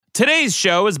Today's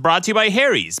show is brought to you by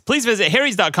Harry's. Please visit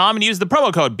harrys.com and use the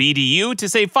promo code BDU to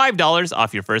save $5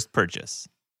 off your first purchase.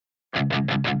 Welcome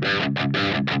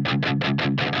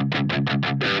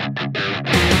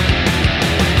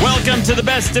to the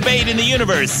best debate in the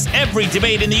universe. Every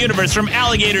debate in the universe, from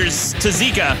alligators to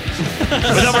Zika.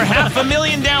 With over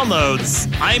 500,000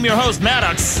 downloads, I am your host,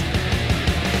 Maddox.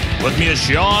 With me is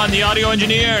Sean, the audio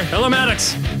engineer. Hello,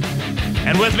 Maddox.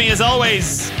 And with me, as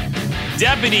always,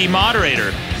 Deputy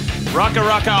Moderator,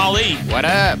 Rucka Ali. What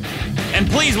up? And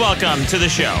please welcome to the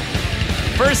show,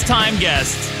 first-time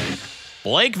guest,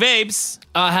 Blake Vapes.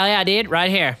 Oh, hell yeah, dude.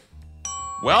 Right here.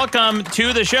 Welcome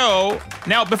to the show.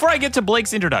 Now, before I get to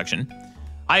Blake's introduction,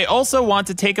 I also want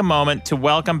to take a moment to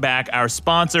welcome back our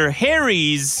sponsor,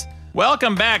 Harry's.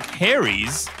 Welcome back,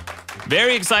 Harry's.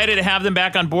 Very excited to have them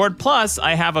back on board. Plus,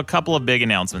 I have a couple of big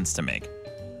announcements to make.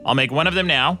 I'll make one of them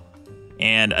now,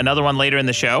 and another one later in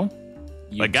the show.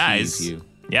 But guys,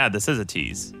 yeah, this is a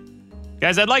tease.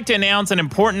 Guys, I'd like to announce an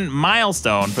important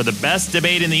milestone for the best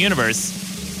debate in the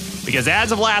universe. Because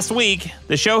as of last week,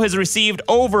 the show has received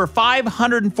over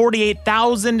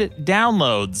 548,000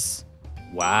 downloads.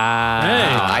 Wow.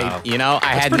 Hey. I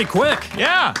That's pretty quick.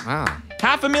 Yeah. Wow.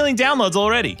 500,000 downloads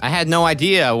already. I had no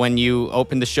idea when you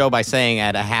opened the show by saying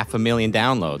at 500,000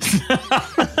 downloads.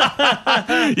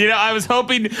 I was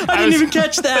hoping... I didn't even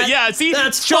catch that. Yeah, see?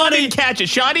 That's Sean funny. didn't catch it.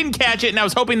 Sean didn't catch it, and I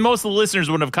was hoping most of the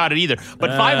listeners wouldn't have caught it either.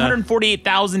 But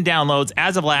 548,000 downloads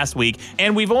as of last week,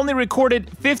 and we've only recorded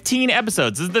 15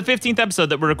 episodes. This is the 15th episode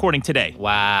that we're recording today.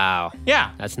 Wow. Yeah.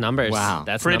 That's numbers. Wow.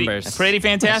 That's Pretty, numbers. pretty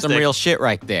fantastic. Some real shit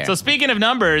right there. So speaking of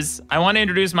numbers, I want to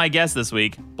introduce my guest this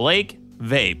week, Blake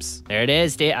Vapes. There it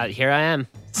is, dude. Here I am.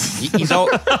 He's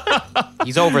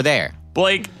over there.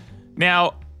 Blake,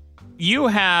 now, you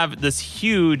have this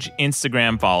huge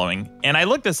Instagram following, and I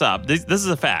looked this up. This is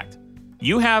a fact.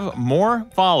 You have more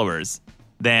followers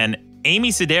than Amy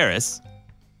Sedaris,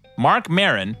 Mark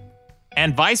Maron,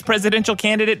 and vice presidential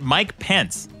candidate Mike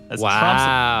Pence. That's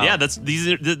Wow. Trump's,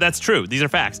 that's true. These are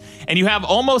facts. And you have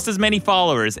almost as many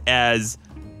followers as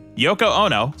Yoko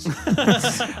Ono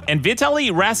and Vitaly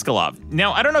Raskolov.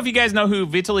 Now, I don't know if you guys know who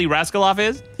Vitaly Raskolov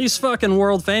is. He's fucking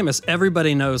world famous.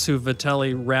 Everybody knows who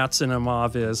Vitaly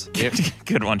Ratsinamov is.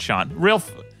 Good one, Sean.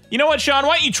 You know what, Sean?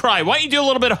 Why don't you try? Why don't you do a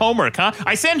little bit of homework, huh?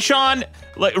 I send Sean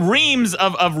reams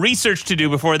of research to do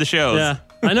before the shows. Yeah,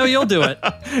 I know you'll do it.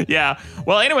 Yeah.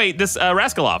 Well, anyway, this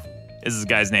Raskolov is this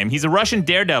guy's name. He's a Russian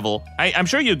daredevil. I'm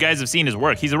sure you guys have seen his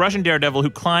work. He's a Russian daredevil who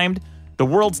climbed the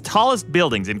world's tallest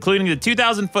buildings, including the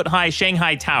 2,000-foot-high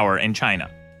Shanghai Tower in China.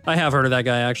 I have heard of that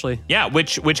guy, actually. Yeah,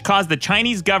 which caused the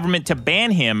Chinese government to ban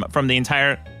him from the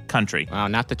entire country. Wow,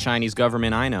 not the Chinese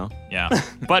government I know. Yeah.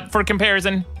 But for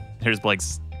comparison, here's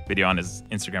Blake's video on his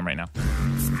Instagram right now.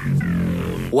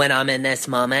 When I'm in this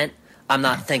moment, I'm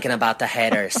not thinking about the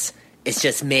haters. It's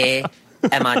just me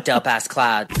and my dope-ass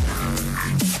cloud.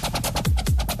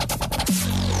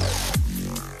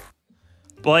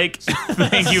 Blake,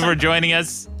 thank you for joining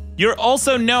us. You're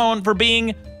also known for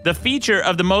being the feature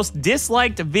of the most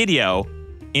disliked video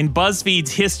in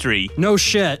BuzzFeed's history. No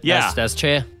shit. Yeah. That's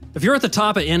true. If you're at the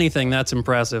top of anything, that's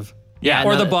impressive. Yeah,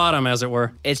 Or no, the bottom, as it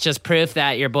were. It's just proof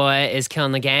that your boy is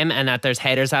killing the game and that there's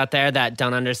haters out there that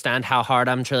don't understand how hard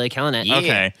I'm truly killing it. Yeah.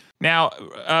 Okay. Now,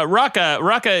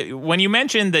 Rucka, when you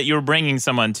mentioned that you were bringing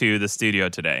someone to the studio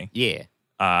today, Yeah.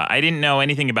 I didn't know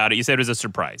anything about it. You said it was a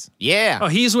surprise. Yeah. Oh,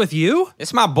 he's with you?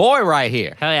 It's my boy right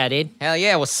here. Hell yeah, dude. Hell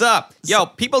yeah, what's up? Yo,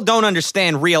 people don't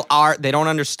understand real art. They don't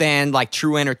understand,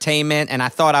 true entertainment. And I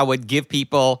thought I would give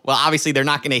people, well, obviously they're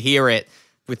not going to hear it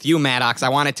with you, Maddox. I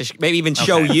wanted to maybe even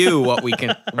show you what we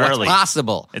can, what's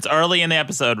possible. It's early in the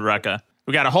episode, Rucka.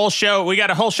 We got a whole show. Yeah,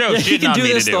 shitting he can on do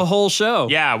me this to do. the whole show.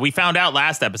 Yeah, we found out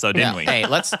last episode, didn't we? Hey,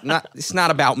 it's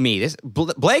not about me.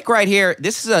 Blake right here,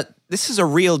 this is a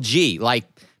real G.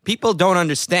 People don't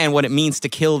understand what it means to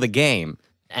kill the game.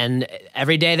 And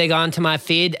every day they go onto my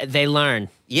feed, they learn.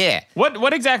 Yeah.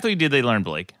 What exactly did they learn,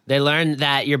 Blake? They learn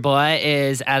that your boy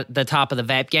is at the top of the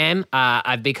vape game.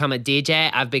 I've become a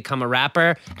DJ. I've become a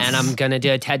rapper. And I'm going to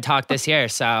do a TED Talk this year.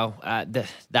 So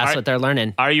that's what they're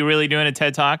learning. Are you really doing a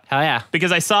TED Talk? Hell yeah.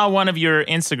 Because I saw one of your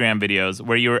Instagram videos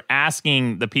where you were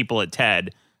asking the people at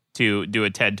TED to do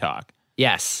a TED Talk.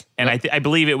 Yes. And I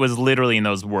believe it was literally in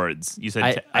those words. You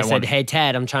said, I said, hey,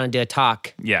 Ted, I'm trying to do a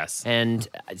talk. Yes. And,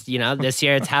 this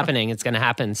year it's happening. It's going to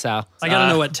happen. So I got to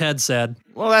know what Ted said.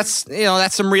 Well, that's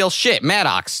some real shit.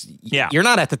 Maddox, Yeah. You're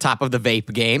not at the top of the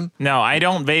vape game. No, I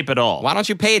don't vape at all. Why don't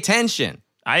you pay attention?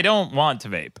 I don't want to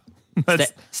vape.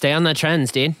 stay on the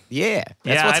trends, dude. Yeah.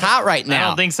 That's Yeah, what's hot right now. I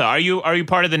don't think so. Are you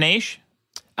part of the Nation?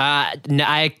 No,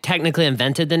 I technically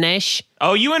invented the niche.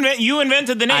 Oh, you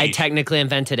invented the niche. I technically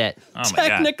invented it. Oh my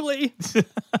Technically. God.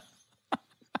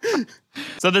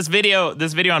 So this video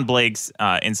on Blake's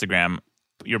Instagram,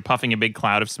 you're puffing a big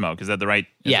cloud of smoke. Is that the right?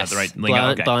 Yes. Is that the right lingo?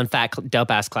 Okay. Blowing fat,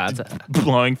 dope ass clouds.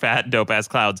 Blowing fat, dope ass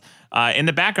clouds. In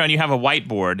the background, you have a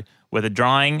whiteboard with a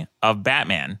drawing of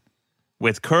Batman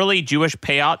with curly Jewish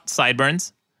peyot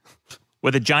sideburns,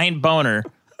 with a giant boner,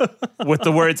 with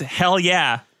the words "Hell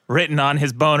yeah" written on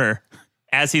his boner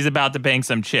as he's about to bang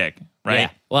some chick. Right? Yeah.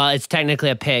 Well, it's technically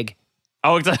a pig.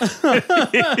 Oh, exactly.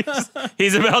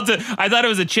 He's about to. I thought it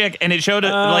was a chick, and it showed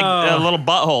like a little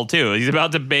butthole too. He's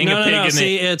about to bang a pig. No. In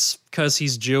See, it's because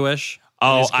he's Jewish.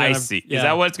 Oh, I see. Yeah. Is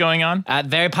that what's going on?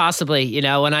 Very possibly. You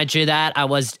know, when I drew that, I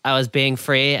was being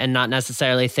free and not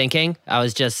necessarily thinking. I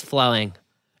was just flowing.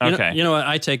 Okay. You know what?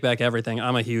 I take back everything.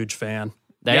 I'm a huge fan.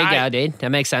 There you go, dude. That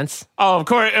makes sense. Oh, of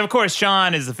course.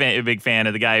 Sean is a big fan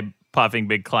of the guy puffing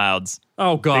big clouds.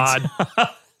 Oh, God.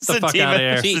 The fuck out of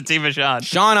here. Sativa Sean.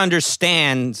 Sean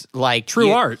understands True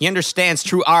art. He understands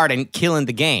true art and killing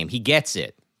the game. He gets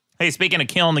it. Hey, speaking of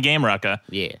killing the game, Rucka.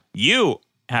 Yeah. You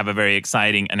have a very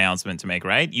exciting announcement to make,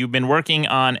 right? You've been working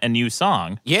on a new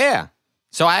song. Yeah.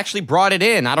 So I actually brought it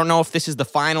in. I don't know if this is the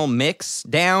final mix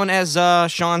down, as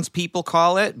Sean's people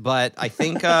call it, but I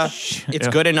think it's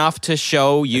good enough to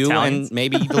show you, Italians? and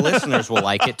maybe the listeners will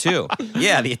like it too.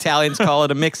 Yeah, the Italians call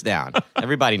it a mix down.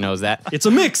 Everybody knows that. It's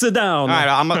a mix-a-down. All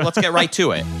right, let's get right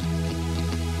to it.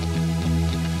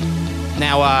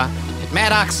 Now,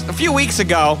 Maddox, a few weeks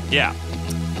ago, Yeah.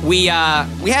 we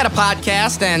had a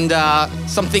podcast and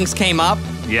some things came up.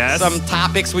 Yes. Some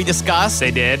topics we discussed.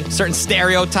 They did. Certain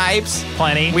stereotypes.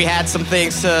 Plenty. We had some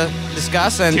things to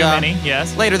discuss. And Too many,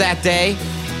 yes. later that day,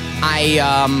 I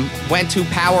went to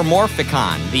Power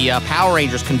Morphicon, the Power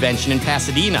Rangers convention in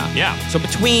Pasadena. Yeah. So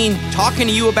between talking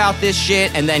to you about this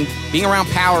shit and then being around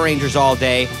Power Rangers all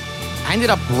day, I ended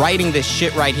up writing this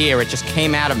shit right here. It just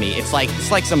came out of me. It's like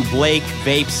some Blake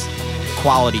Vapes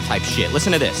quality type shit.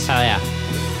 Listen to this. Oh, yeah.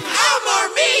 I'm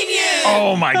Armenian!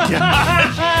 Oh my god.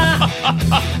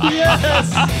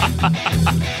 Yes.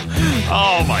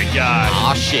 Oh my god.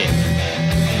 Aw, shit.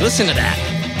 Listen to that.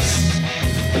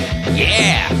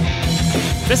 Yeah.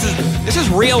 This is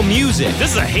real music.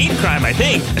 This is a hate crime, I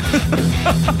think.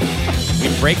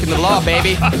 You're breaking the law,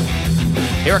 baby.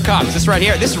 Here it comes. This right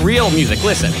here. This is real music.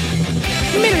 Listen.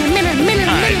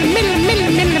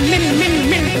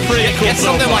 Pretty cool. Get so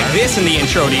something far. like this in the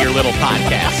intro to your little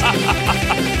podcast.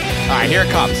 All right, here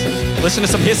it comes. Listen to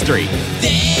some history.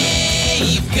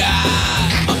 They've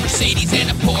got a Mercedes and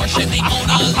a Porsche, and they own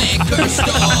a liquor store.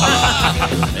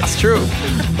 It's true.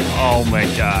 Oh my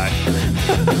god.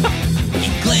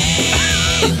 In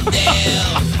Glendale,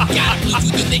 got a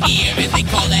Bluetooth in the ear, and they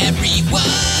call everyone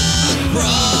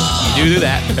bro. You do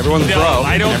that. Everyone's No, bro.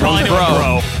 I don't call Everyone's anyone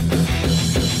bro.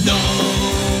 No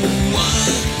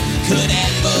one could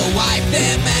ever wipe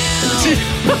them out.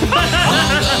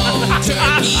 Although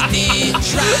Turkey did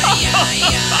try.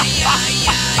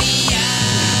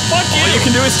 Fuck you. All you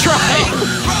can do is try.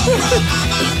 Bro, I'm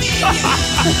Armenian.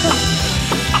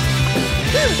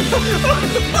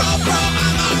 Bro, I'm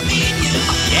Armenian.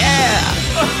 Yeah.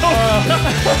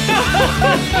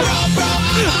 Bro, I'm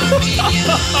Armenian.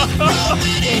 Bro,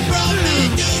 man, dude, bro,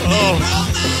 man.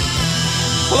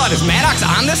 Hold on, is Maddox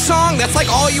on this song? That's like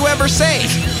all you ever say.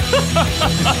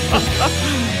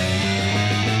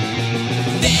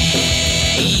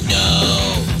 They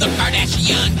know the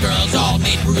Kardashian girls all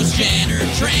made Bruce Jenner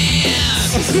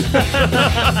trans.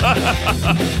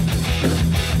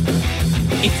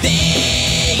 If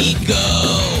they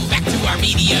go back to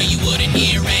Armenia, you wouldn't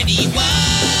hear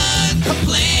anyone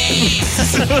complain.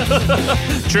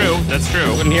 True, that's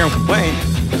true. Wouldn't hear him complain.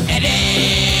 At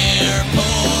airports,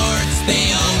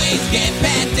 they always get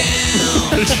pat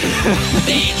down.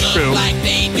 They look True. like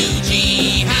they do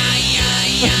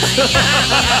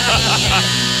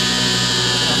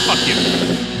Fuck you.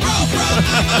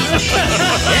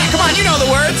 Yeah, come on, you know the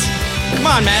words. Come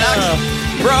on, Maddox.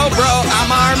 Bro,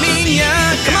 I'm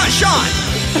Armenian. Come on, Sean.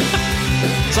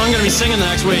 So I'm going to be singing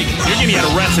next week. You're gonna get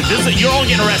arrested. You're all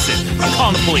getting arrested. I'm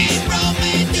calling the police.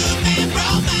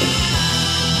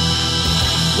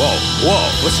 Whoa,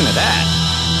 listen to that.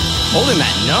 Holding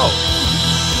that note.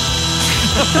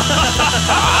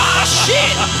 Ah,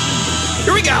 shit.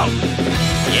 Here we go.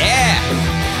 Yeah.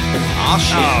 Oh,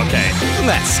 shit. Oh, okay. Listen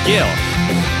to that skill.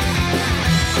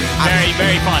 Very,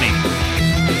 very funny.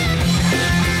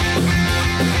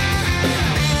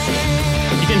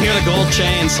 You can hear the gold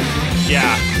chains.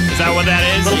 Yeah. Is that what that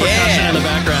is? Little percussion in the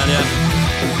background, yeah.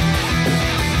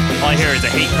 All I hear is a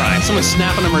hate crime. Someone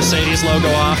snapping a Mercedes logo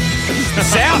off.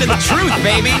 Sound of the truth,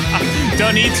 baby.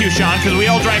 Don't need to, Sean, because we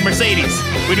all drive Mercedes.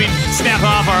 We'd be snapping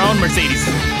off our own Mercedes.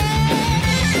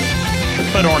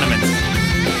 Put ornaments.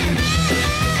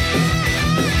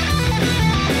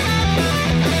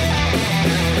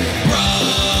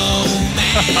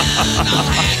 I'll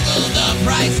haggle the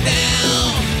price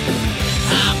down.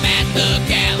 I'm at the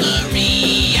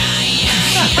Galleria.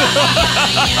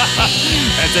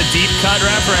 That's a deep cut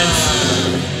reference.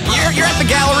 You're at the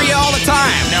Galleria all the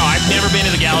time. No, I've never been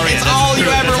to the Galleria. It's That's all you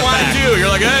true. ever That's a want to fact. do.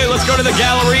 You're like, hey, let's go to the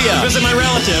Galleria. Visit my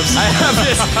relatives. I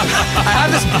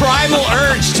have this primal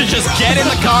urge to just get in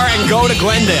the car and go to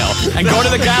Glendale and go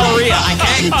to the Galleria. I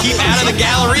can't keep out of the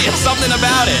Galleria. Something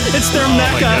about it. It's their Oh my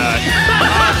mecca. God.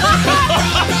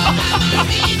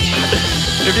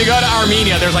 If you go to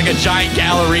Armenia, there's like a giant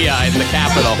Galleria in the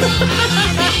capital.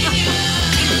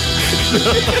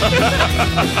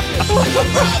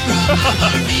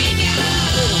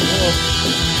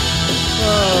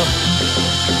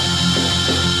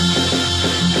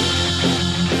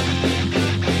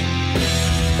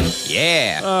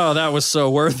 Yeah, Oh, that was so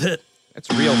worth it. that's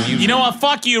real music. You know what?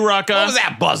 Fuck you, Rucka. What was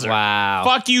that buzzer? Wow.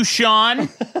 Fuck you, Sean.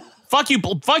 Fuck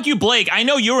you, Blake. I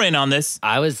know you're in on this.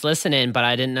 I was listening, but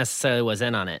I didn't necessarily was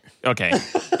in on it. Okay.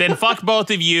 Then fuck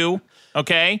both of you.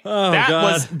 Okay. Oh, that God.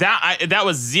 was that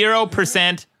was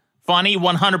 0% funny,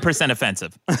 100%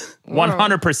 offensive.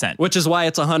 100%. Which is why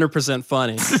it's 100%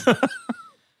 funny.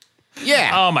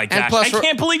 Yeah. Oh my And gosh! plus, I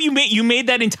can't believe you made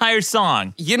that entire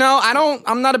song. You know,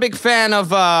 I'm not a big fan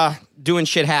of doing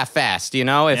shit half-assed. You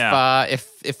know,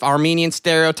 if Armenian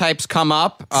stereotypes come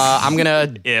up, I'm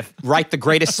gonna write the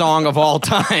greatest song of all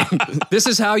time. This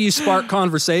is how you spark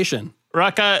conversation.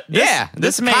 Rucka,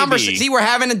 this may be. See, we're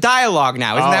having a dialogue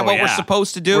now. Isn't that what we're yeah.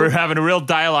 supposed to do? We're having a real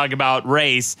dialogue about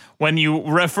race when you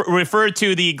refer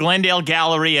to the Glendale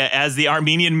Galleria as the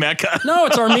Armenian Mecca. No,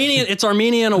 it's Armenian. It's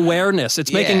Armenian awareness.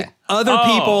 It's making other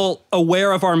people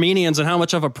aware of Armenians and how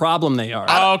much of a problem they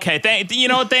are. Okay,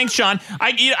 thanks, Sean.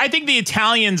 I think the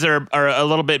Italians are a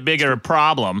little bit bigger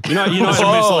problem. You know, Mr.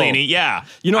 Mussolini. Yeah,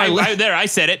 You know, I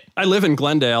said it. I live in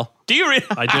Glendale. Do you really?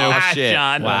 I do. Ah, shit.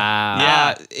 Sean. Wow.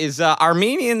 Yeah, Is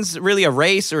Armenians really a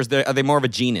race, or are they more of a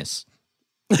genus?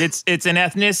 it's an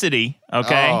ethnicity.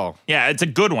 Okay. Oh. Yeah, it's a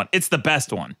good one. It's the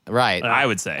best one. Right. I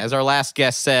would say. As our last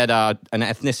guest said, an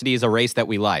ethnicity is a race that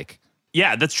we like.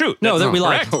 Yeah, that's true. No, That's that we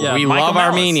like. correct. Yeah. We Michael love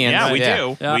Malice. Armenians. Yeah, we Yeah.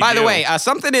 do. Yeah. We By the do. way,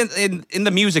 something in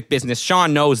the music business,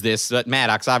 Sean knows this, but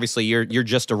Maddox, obviously you're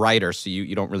just a writer, so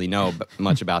you don't really know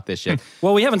much about this shit.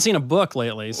 Well, we haven't seen a book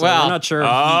lately, so Well, we're not sure.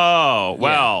 Oh,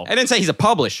 well. I didn't say he's a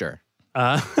publisher.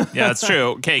 Yeah, that's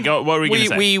true. Okay, go. What were we going to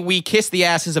say? We kiss the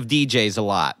asses of DJs a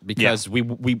lot because we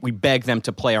beg them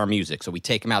to play our music. So we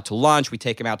take them out to lunch, we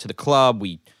take them out to the club.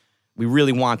 We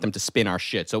really want them to spin our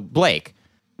shit. So Blake,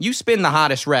 you spin the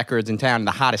hottest records in town, the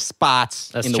hottest spots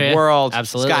That's in true. the world.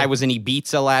 Absolutely. This guy was in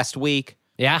Ibiza last week.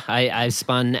 Yeah, I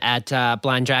spun at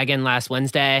Blind Dragon last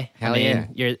Wednesday. Hell I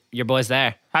mean, your boy's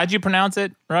there. How'd you pronounce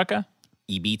it, Rucka?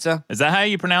 Ibiza? Is that how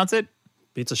you pronounce it?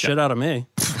 Beats the shit out of me.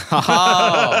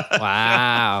 Oh.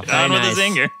 Wow. Very On with nice. the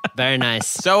zinger. Very nice.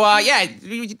 So,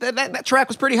 that track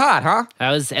was pretty hot, huh?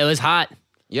 It was hot.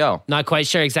 Yo. Not quite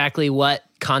sure exactly what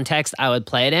context I would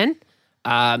play it in.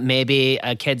 Maybe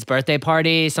a kid's birthday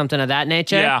party, something of that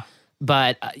nature. Yeah.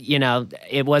 But,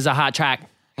 it was a hot track.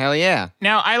 Hell yeah.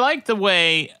 Now, I like the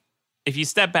way, if you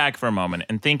step back for a moment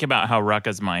and think about how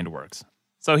Rucka's mind works.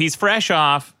 So he's fresh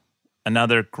off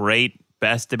another great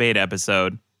Best Debate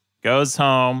episode, goes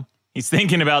home, he's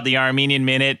thinking about the Armenian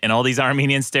Minute and all these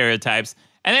Armenian stereotypes.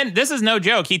 And then, this is no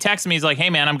joke, he texts me, he's like, hey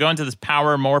man, I'm going to this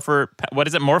what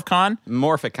is it, MorphCon?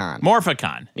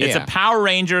 Morphicon. It's a Yeah. Power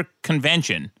Ranger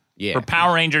convention for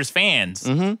Power Rangers fans.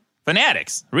 Mm-hmm.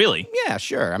 Fanatics, really. Yeah,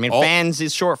 sure. I mean, fans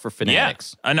is short for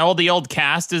fanatics. Yeah. And all the old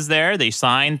cast is there. They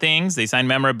sign things. They sign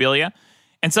memorabilia.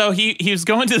 And so he was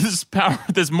going to this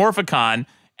Morphicon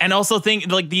and also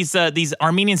think like these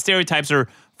Armenian stereotypes are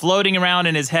floating around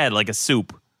in his head like a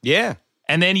soup. Yeah.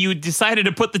 And then you decided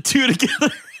to put the two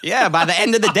together. Yeah, by the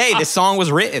end of the day, this song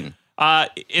was written.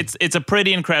 It's a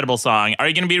pretty incredible song. Are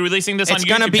you going to be releasing this on YouTube? It's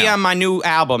going to be now? on my new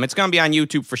album. It's going to be on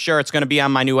YouTube for sure. It's going to be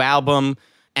on my new album.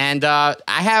 And I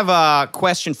have a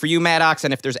question for you, Maddox,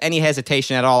 and if there's any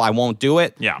hesitation at all, I won't do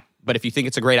it. Yeah. But if you think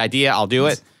it's a great idea, I'll do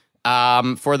it.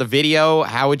 For the video,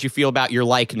 how would you feel about your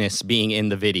likeness being in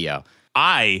the video?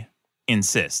 I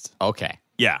insist. Okay.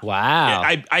 Yeah. Wow.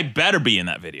 Yeah, I better be in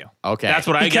that video. Okay. That's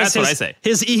what Because I say.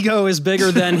 His ego is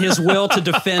bigger than his will to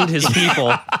defend his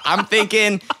people. I'm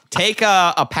thinking take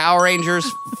a Power Rangers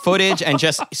footage and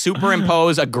just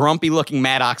superimpose a grumpy-looking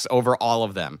Maddox over all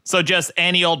of them. So just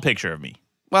any old picture of me.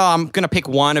 Well, I'm going to pick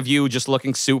one of you just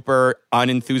looking super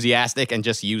unenthusiastic and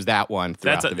just use that one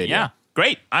throughout the video. Yeah,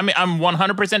 great. I'm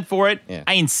 100% for it. Yeah.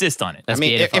 I insist on it. That's I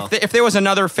mean, beautiful. if there was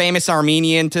another famous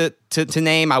Armenian to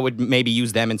name, I would maybe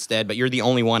use them instead, but you're the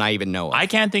only one I even know of. I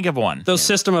can't think of one. Those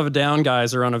System of a Down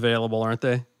guys are unavailable, aren't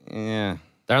they? Yeah.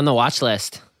 They're on the watch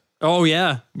list. Oh,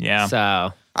 yeah. Yeah.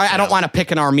 So I don't want to pick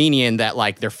an Armenian that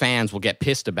like their fans will get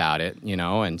pissed about it,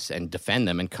 and defend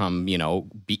them and come,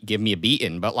 give me a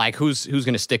beating. But like, who's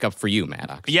going to stick up for you,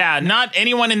 Maddox? Yeah, not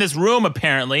anyone in this room,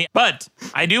 apparently. But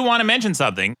I do want to mention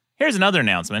something. Here's another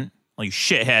announcement. All you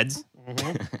shitheads,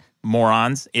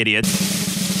 morons,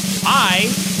 idiots. I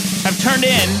have turned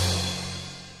in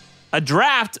a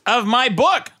draft of my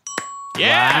book.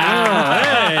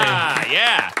 Yeah.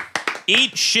 Yeah.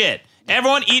 Eat shit.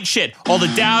 Everyone eat shit. All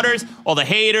the doubters, all the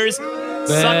haters,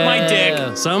 suck my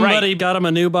dick. Somebody Right. got him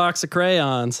a new box of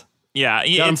crayons. Yeah.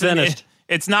 Got 'em finished.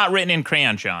 It's not written in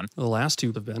crayon, Sean. The last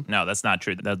two have been. No, that's not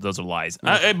true. Those are lies.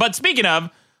 But speaking of,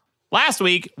 last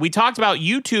week, we talked about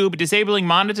YouTube disabling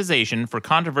monetization for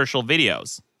controversial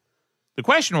videos. The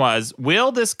question was,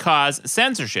 will this cause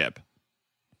censorship?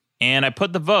 And I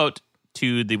put the vote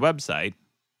to the website.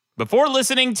 Before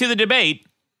listening to the debate,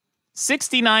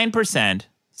 69%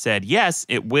 said yes,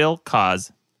 it will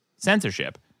cause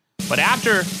censorship. But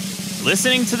after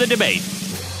listening to the debate,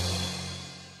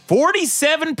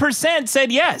 47%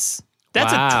 said yes.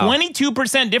 That's Wow. a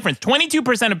 22% difference.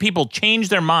 22% of people changed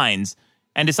their minds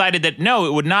and decided that no,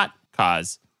 it would not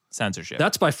cause censorship.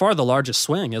 That's by far the largest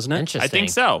swing, isn't it? interesting. I think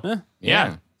so. Yeah.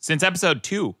 Yeah. Since episode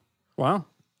 2, Wow.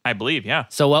 I believe, yeah.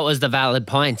 So what was the valid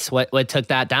points? What took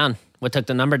that down? What took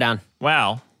the number down?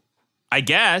 Well, I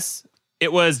guess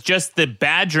it was just the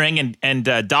badgering and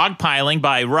dogpiling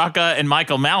by Rucka and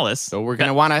Michael Malice. So we're going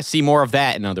to want to see more of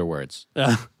that, in other words.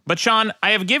 But Sean,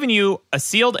 I have given you a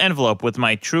sealed envelope with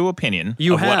my true opinion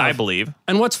You of have. what I believe.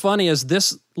 And what's funny is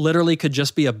this literally could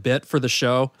just be a bit for the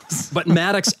show, but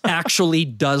Maddox actually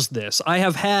does this. I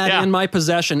have had in my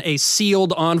possession a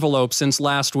sealed envelope since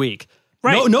last week.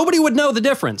 Right. Nobody would know the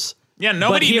difference. Yeah,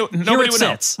 nobody here would it know.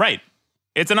 sits. Right.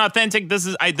 It's an authentic. This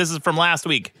is from last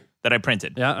week that I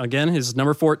printed. Yeah, again, his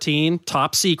number 14,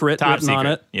 top secret, Top written secret. on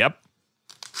it. Yep.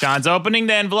 Sean's opening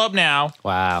the envelope now.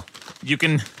 Wow. You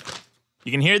can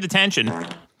hear the tension.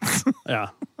 Yeah.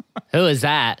 Who is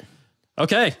that?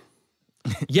 Okay.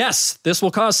 Yes, this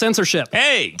will cause censorship.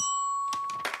 Hey.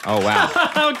 Oh,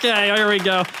 wow. Okay, here we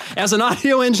go. As an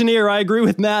audio engineer, I agree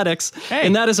with Maddox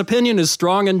in that his opinion is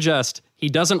strong and just. He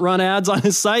doesn't run ads on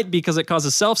his site because it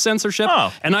causes self-censorship,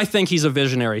 and I think he's a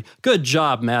visionary. Good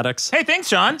job, Maddox. Hey, thanks,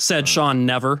 Sean. Said Sean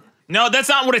Never. No, that's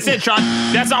not what it said, Sean.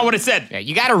 That's not what it said. Yeah,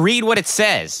 you got to read what it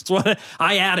says. That's what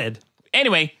I added.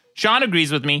 Anyway, Sean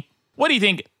agrees with me. What do you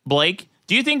think, Blake?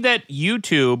 Do you think that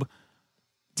YouTube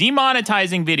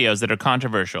demonetizing videos that are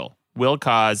controversial will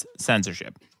cause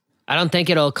censorship? I don't think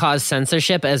it'll cause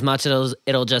censorship as much as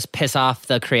it'll just piss off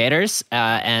the creators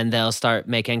and they'll start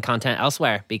making content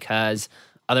elsewhere because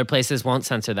other places won't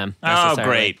censor them. Oh,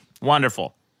 necessarily. great.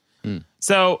 Wonderful.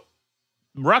 So,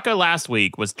 Rucka last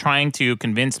week was trying to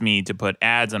convince me to put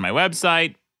ads on my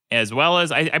website, as well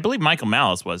as, I believe Michael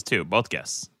Malice was too, both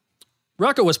guests.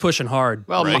 Rucka was pushing hard.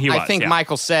 Well, Right, he I was, think yeah.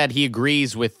 Michael said he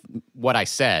agrees with what I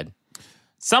said.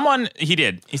 Someone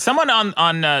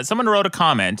wrote a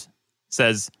comment,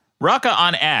 says, Rucka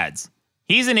on ads.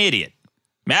 He's an idiot.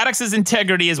 Maddox's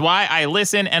integrity is why I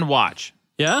listen and watch.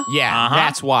 Yeah? Yeah,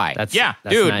 that's why. That's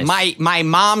Dude, nice. my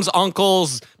mom's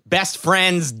uncle's best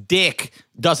friend's dick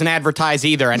doesn't advertise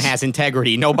either and has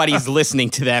integrity. Nobody's listening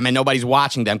to them and nobody's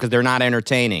watching them because they're not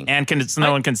entertaining. And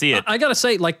no one can see it. I gotta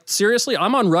say, seriously,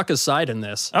 I'm on Rucka's side in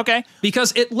this. Okay.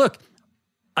 Because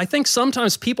I think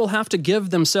sometimes people have to give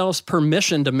themselves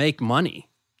permission to make money.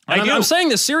 And I do. I'm saying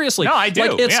this seriously. No, I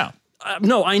do, yeah.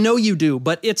 No, I know you do,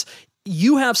 but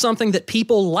you have something that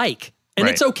people like. And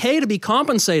Right. it's okay to be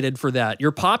compensated for that.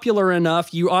 You're popular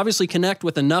enough. You obviously connect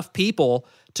with enough people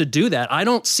to do that. I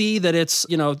don't see that it's,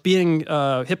 being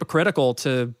hypocritical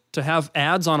to have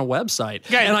ads on a website.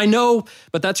 Okay. And I know,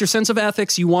 but that's your sense of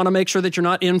ethics. You want to make sure that you're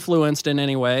not influenced in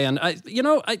any way. And I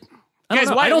don't Guys,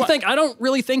 know. why- I don't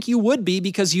really think you would be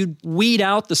because you weed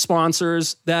out the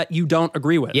sponsors that you don't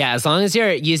agree with. Yeah, as long as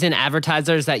you're using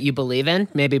advertisers that you believe in,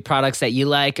 maybe products that you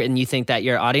like and you think that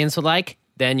your audience would like,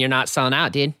 then you're not selling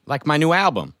out, dude. Like my new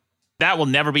album. That will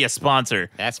never be a sponsor.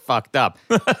 That's fucked up.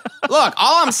 Look,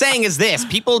 all I'm saying is this.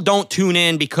 People don't tune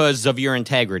in because of your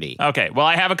integrity. Okay, well,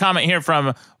 I have a comment here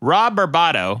from Rob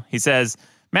Barbato. He says,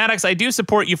 Maddox, I do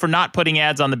support you for not putting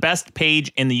ads on the best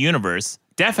page in the universe.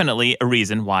 Definitely a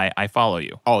reason why I follow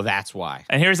you. Oh, that's why.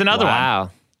 And here's another one.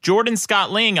 Wow. Jordan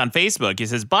Scott Ling on Facebook. He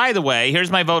says, by the way, here's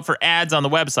my vote for ads on the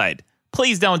website.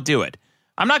 please don't do it.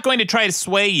 I'm not going to try to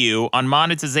sway you on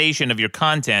monetization of your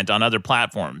content on other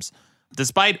platforms.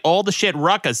 Despite all the shit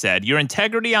Rucka said, your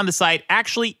integrity on the site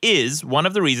actually is one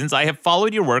of the reasons I have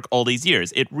followed your work all these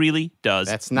years. It really does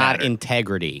That's not matter.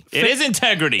 integrity. It is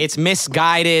integrity. It's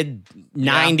misguided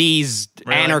 90s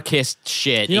anarchist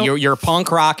shit. You're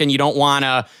punk rock and you don't want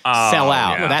to sell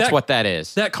out. yeah. That's what that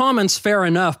is. That comment's fair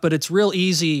enough, but it's real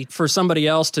easy for somebody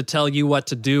else to tell you what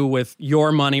to do with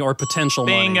your money or potential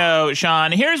money. Bingo,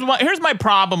 Sean. Here's my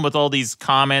problem with all these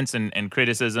comments and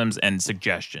criticisms and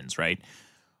suggestions, right?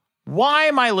 Why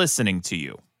am I listening to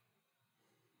you?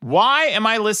 Why am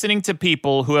I listening to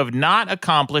people who have not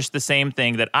accomplished the same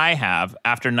thing that I have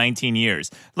after 19 years?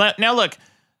 Now, look,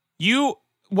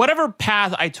 whatever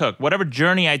path I took, whatever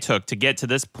journey I took to get to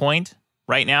this point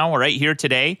right now or right here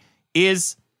today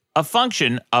is a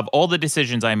function of all the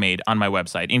decisions I made on my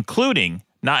website, including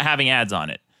not having ads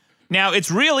on it. Now, it's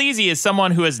real easy as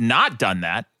someone who has not done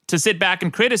that to sit back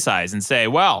and criticize and say,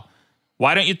 well,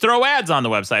 why don't you throw ads on the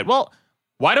website? Well,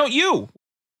 why don't you?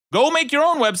 Go make your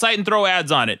own website and throw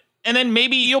ads on it. And then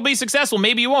maybe you'll be successful.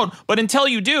 Maybe you won't. But until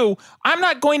you do, I'm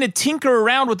not going to tinker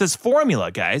around with this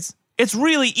formula, guys. It's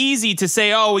really easy to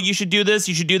say, oh, you should do this,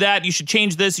 you should do that, you should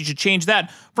change this, you should change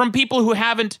that, from people who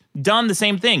haven't done the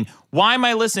same thing. Why am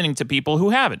I listening to people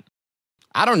who haven't?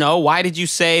 I don't know. Why did you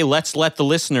say, let's let the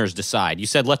listeners decide? You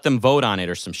said, let them vote on it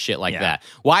or some shit like that.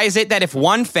 Why is it that if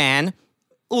one fan,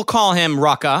 we'll call him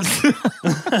Rucka.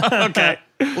 Okay.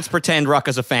 Let's pretend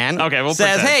Rucka's a fan. Okay, we'll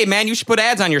says, pretend. hey, man, you should put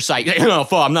ads on your site. No,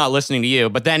 I'm not listening to you.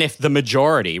 But then if the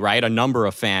majority, right, a number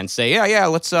of fans say, yeah,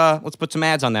 let's put some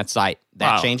ads on that site,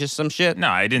 that changes some shit? No,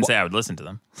 I didn't say I would listen to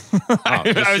them.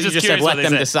 I was just said, let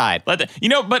them decide. But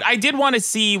I did want to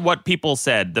see what people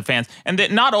said, the fans, and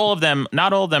that not all of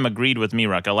them agreed with me,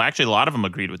 Rucka. Well, actually, a lot of them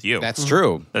agreed with you. That's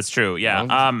true. That's true.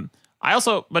 Yeah.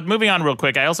 But moving on real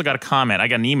quick, I also got a comment. I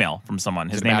got an email from someone.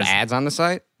 His name is ads on the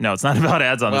site? No, it's not about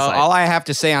ads on the site. All I have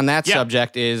to say on that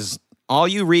subject is all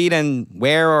you read and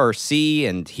wear or see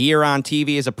and hear on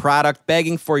TV is a product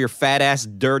begging for your fat ass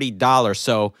dirty dollar.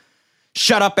 So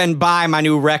shut up and buy my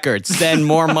new record. Send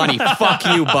more money. Fuck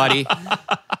you, buddy.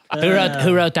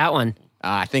 Who wrote that one?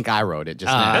 I think I wrote it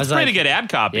just now. That's pretty good ad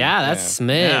copy. Yeah, that's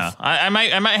smooth. Yeah. I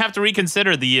might have to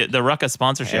reconsider the Rucka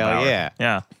sponsorship hour.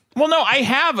 Yeah. Well, no, I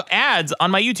have ads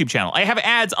on my YouTube channel. I have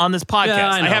ads on this podcast. Yeah,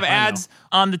 I have ads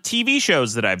on the TV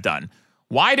shows that I've done.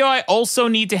 Why do I also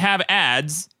need to have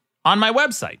ads on my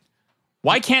website?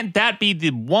 Why can't that be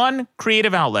the one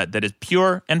creative outlet that is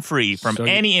pure and free from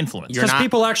any influence? Because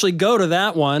people actually go to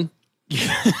that one.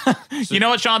 You know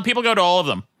what, Sean? People go to all of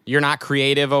them. You're not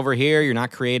creative over here. You're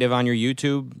not creative on your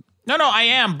YouTube. No, I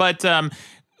am. But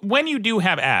when you do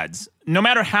have ads, no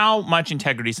matter how much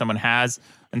integrity someone has,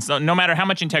 and so no matter how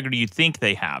much integrity you think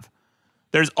they have,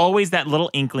 there's always that little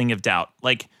inkling of doubt.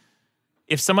 Like,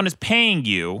 if someone is paying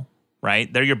you,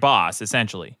 right, they're your boss,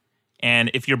 essentially. And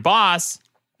if your boss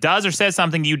does or says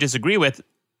something you disagree with,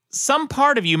 some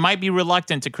part of you might be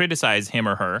reluctant to criticize him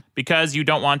or her because you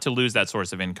don't want to lose that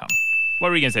source of income. What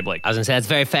were you going to say, Blake? I was going to say that's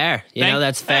very fair.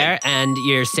 That's fair. And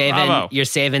you're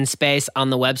saving space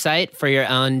on the website for your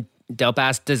own dope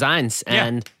ass designs.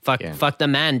 And fuck the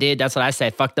men, dude. That's what I say.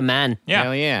 Fuck the men. Yeah.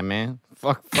 Hell yeah, man.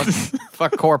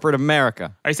 Fuck corporate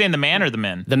America. Are you saying the man or the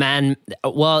men? The man.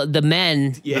 Well, the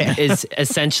men is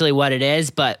essentially what it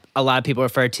is, but a lot of people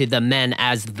refer to the men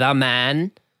as the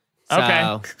man.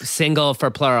 So single for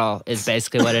plural is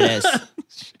basically what it is.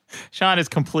 Sean is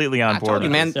completely on board. I told you,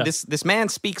 man, this man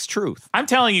speaks truth. I'm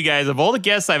telling you guys, of all the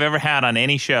guests I've ever had on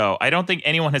any show, I don't think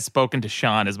anyone has spoken to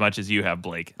Sean as much as you have,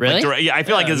 Blake. Really? I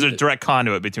feel like there's a direct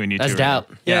conduit between you two. That's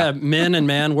dope. Yeah, men and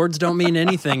man. Words don't mean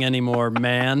anything anymore,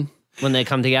 man. When they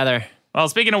come together. Well,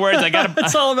 speaking of words, I got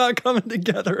It's all about coming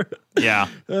together. Yeah.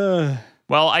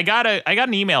 Well, I got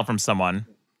an email from someone.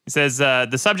 It says,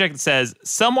 the subject says,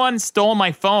 someone stole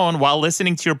my phone while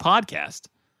listening to your podcast.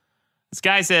 This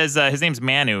guy says, his name's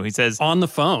Manu. He says, on the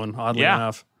phone, oddly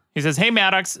enough. He says, hey,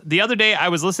 Maddox, the other day I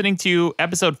was listening to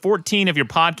episode 14 of your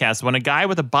podcast when a guy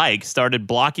with a bike started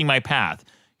blocking my path.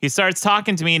 He starts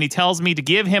talking to me and he tells me to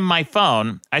give him my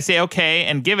phone. I say, okay,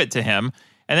 and give it to him.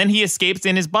 And then he escapes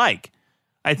in his bike.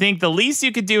 I think the least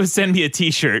you could do is send me a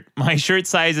t-shirt. My shirt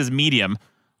size is medium.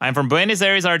 I'm from Buenos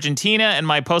Aires, Argentina, and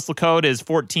my postal code is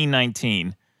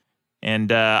 1419.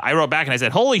 And I wrote back and I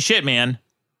said, holy shit, man.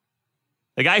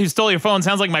 The guy who stole your phone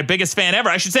sounds like my biggest fan ever.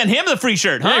 I should send him the free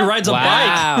shirt, huh? Yeah, he rides a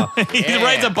bike. He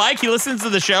rides a bike. He listens to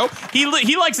the show. He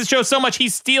likes the show so much,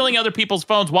 he's stealing other people's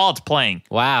phones while it's playing.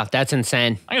 Wow, that's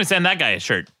insane. I'm going to send that guy a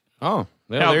shirt. Oh,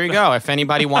 well, there you go. If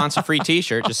anybody wants a free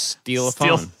t-shirt, just steal a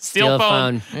phone. Steal a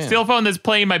phone. Yeah. Steal a phone that's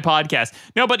playing my podcast.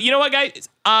 No, but you know what, guys?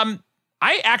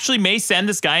 I actually may send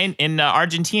this guy in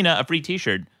Argentina a free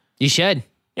T-shirt. You should.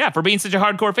 Yeah, for being such a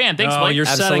hardcore fan. Thanks, Blake. You're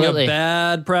setting a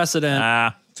bad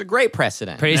precedent. It's a great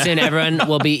precedent. Pretty soon, everyone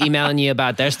will be emailing you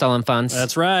about their stolen funds.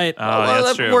 That's right.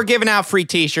 That's true. We're giving out free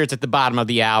T-shirts at the bottom of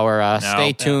the hour.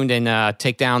 Stay tuned and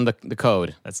take down the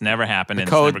code. That's never happened. The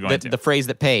and code, it's never going to. the phrase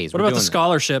that pays. What about the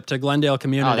scholarship to Glendale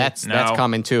Community? Oh, that's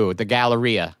coming too. The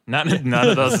Galleria. None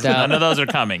of those. None of those are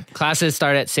coming. Classes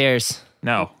start at Sears.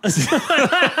 No.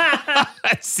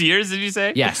 Sears, did you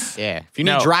say? Yes. Yeah. If you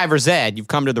need driver's ed, you've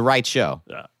come to the right show.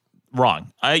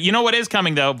 Wrong. You know what is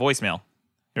coming, though? Voicemail.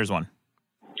 Here's one.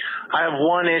 I have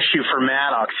one issue for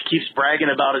Maddox. He keeps bragging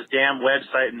about his damn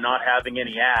website and not having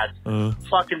any ads.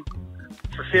 Fucking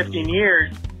for 15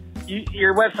 years,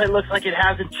 your website looks like it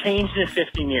hasn't changed in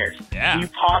 15 years. Yeah. You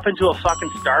pop into a fucking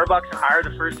Starbucks and hire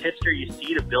the first hipster you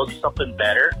see to build you something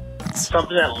better,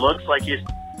 something that looks like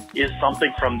is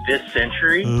something from this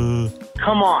century.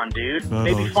 Come on, dude.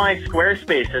 Maybe find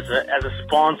Squarespace as a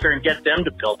sponsor and get them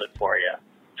to build it for you.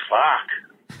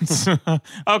 Fuck.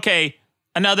 Okay,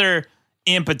 another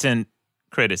impotent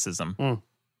criticism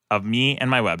of me and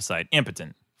my website.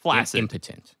 Impotent. Flaccid.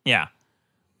 Impotent. Yeah.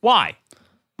 Why?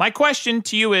 My question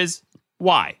to you is,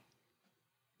 why?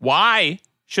 Why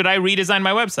should I redesign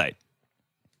my website?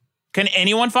 Can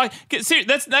anyone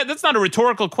that's not a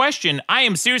rhetorical question. I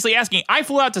am seriously asking. I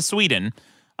flew out to Sweden.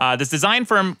 This design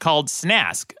firm called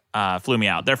Snask flew me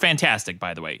out. They're fantastic,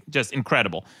 by the way. Just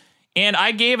incredible. And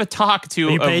I gave a talk to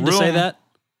Are you paid to say that?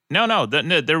 No,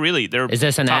 they're really. Is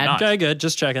this an ad? top-notch. Okay, good.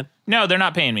 Just checking. No, they're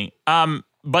not paying me.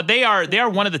 But they are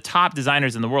one of the top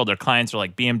designers in the world. Their clients are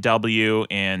like BMW,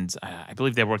 and I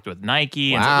believe they worked with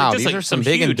Nike. Wow, and these are some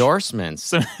big huge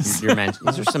endorsements. These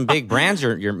are some big brands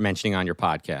you're mentioning on your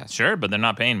podcast. Sure, but they're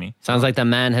not paying me. Sounds like the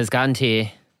man has gotten to you.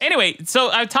 Anyway,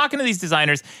 so I'm talking to these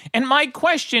designers, and my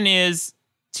question is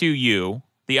to you,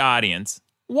 the audience,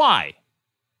 why?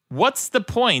 What's the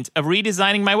point of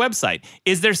redesigning my website?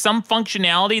 Is there some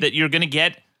functionality that you're going to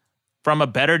get from a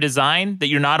better design that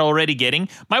you're not already getting?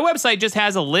 My website just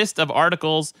has a list of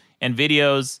articles and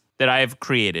videos that I've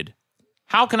created.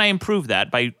 How can I improve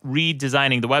that by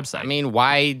redesigning the website? I mean,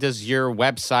 why does your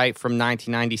website from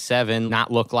 1997 not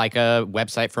look like a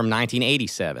website from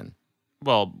 1987?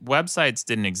 Well, websites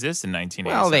didn't exist in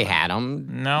 1987. Well, they had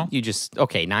them. No.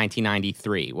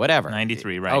 1993, whatever.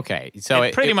 93, right. Okay. So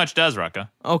it pretty much does, Rucka.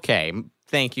 Okay.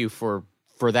 Thank you for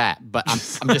that. But I'm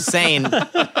just saying,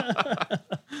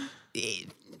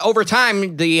 over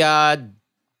time, the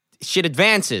shit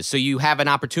advances. So you have an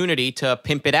opportunity to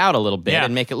pimp it out a little bit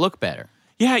and make it look better.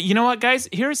 Yeah, you know what, guys?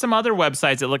 Here are some other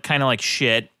websites that look kind of like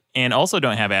shit and also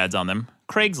don't have ads on them.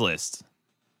 Craigslist.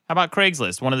 How about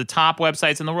Craigslist? One of the top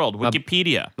websites in the world.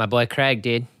 Wikipedia. My boy Craig,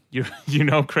 dude. You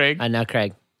know Craig? I know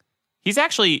Craig. He's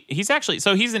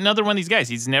another one of these guys.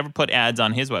 He's never put ads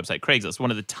on his website. Craigslist, one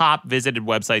of the top visited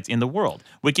websites in the world.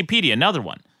 Wikipedia, another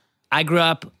one. I grew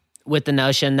up with the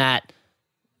notion that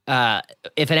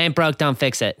if it ain't broke, don't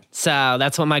fix it. So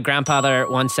that's what my grandfather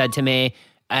once said to me.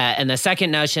 And the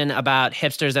second notion about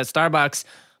hipsters at Starbucks,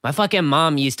 my fucking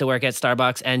mom used to work at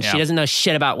Starbucks, and she doesn't know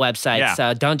shit about websites. Yeah.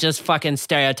 So don't just fucking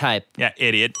stereotype. Yeah,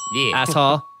 idiot. Yeah.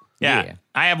 Asshole. Yeah.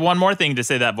 I have one more thing to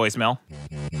say that voicemail.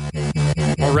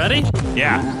 Already?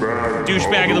 Yeah.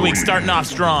 Douchebag of the week, starting off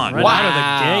strong. Right out of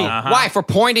the gate. Uh-huh. Why? For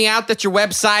pointing out that your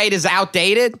website is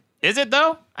outdated? Is it,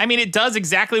 though? I mean, it does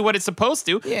exactly what it's supposed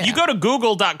to. Yeah. You go to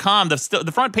google.com,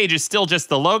 the front page is still just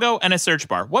the logo and a search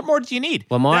bar. What more do you need?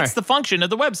 What more? That's the function of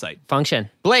the website.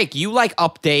 Function. Blake, you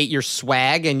update your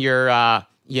swag and your,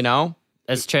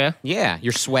 That's true. yeah,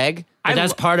 your swag. But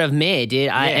that's part of me, dude.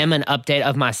 I am an update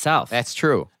of myself. That's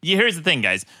true. Here's the thing,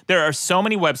 guys. There are so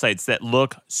many websites that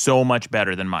look so much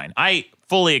better than mine. I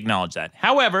fully acknowledge that.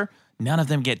 However, none of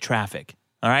them get traffic.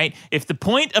 All right? If the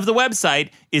point of the website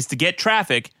is to get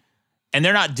traffic and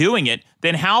they're not doing it,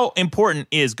 then how important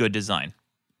is good design?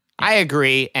 I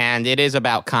agree, and it is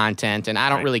about content, and I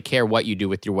don't really care what you do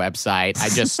with your website. I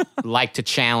just like to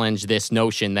challenge this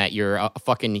notion that you're a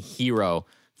fucking hero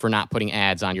for not putting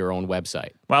ads on your own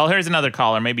website. Well, here's another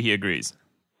caller. Maybe he agrees.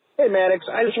 Hey, Maddox,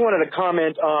 I just wanted to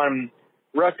comment on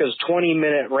Rucka's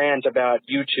 20-minute rant about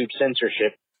YouTube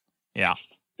censorship. Yeah.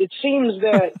 It seems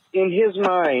that in his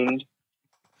mind,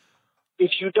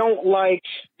 if you don't like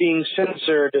being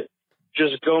censored,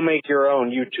 just go make your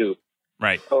own YouTube.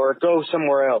 Right. Or go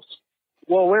somewhere else.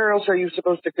 Well, where else are you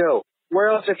supposed to go? Where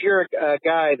else, if you're a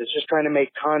guy that's just trying to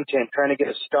make content, trying to get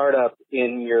a startup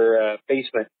in your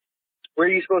basement, where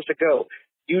are you supposed to go?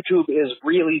 YouTube is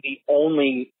really the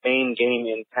only main game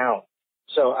in town.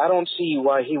 So I don't see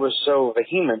why he was so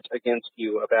vehement against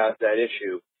you about that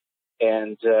issue.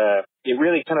 And it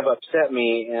really kind of upset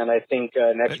me, and I think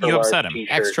an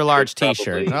extra large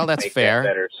T-shirt. Well, that's fair. That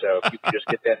better. So if you could just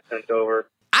get that sent over.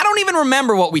 I don't even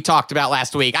remember what we talked about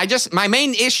last week. My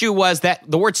main issue was that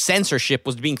the word censorship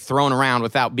was being thrown around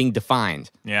without being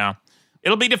defined. Yeah.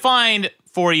 It'll be defined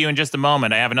for you in just a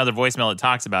moment. I have another voicemail that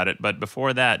talks about it. But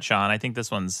before that, Sean, I think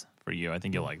this one's for you. I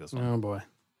think you'll like this one. Oh, boy.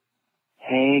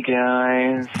 Hey,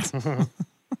 guys.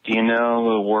 Do you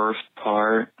know the worst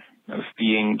part of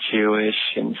being Jewish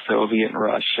in Soviet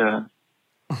Russia?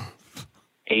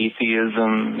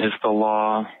 Atheism is the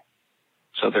law,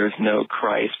 so there's no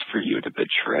Christ for you to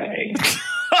betray.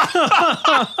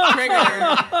 Trigger.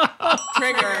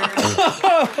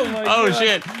 Oh,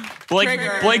 shit.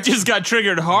 Blake just got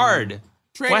triggered hard.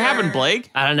 What happened, Blake?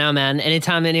 I don't know, man.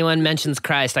 Anytime anyone mentions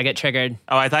Christ, I get triggered.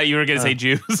 Oh, I thought you were going to say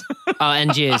Jews.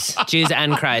 And Jews. Jews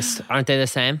and Christ. Aren't they the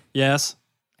same? Yes.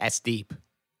 That's deep.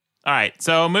 All right,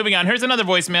 so moving on. Here's another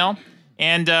voicemail.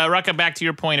 And Rucka, back to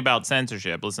your point about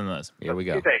censorship. Listen to this. Here we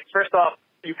go. Two things. First off,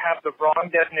 you have the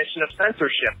wrong definition of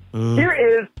censorship. Here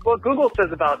is what Google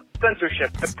says about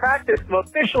censorship: the practice of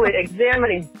officially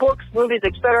examining books, movies,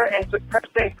 etc., and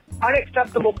suppressing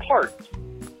unacceptable parts.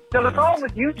 Now, the problem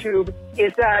with YouTube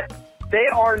is that they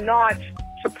are not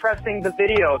suppressing the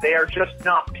video. They are just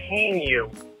not paying you.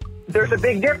 There's a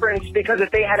big difference, because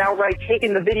if they had outright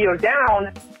taken the video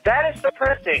down, that is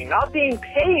suppressing. Not being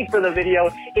paid for the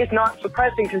video is not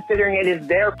suppressing, considering it is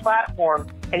their platform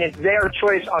and it's their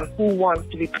choice on who wants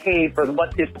to be paid for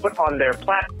what is put on their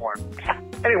platform.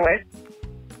 Anyway,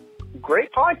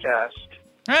 great podcast.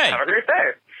 Hey. Have a great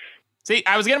day. See,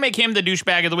 I was going to make him the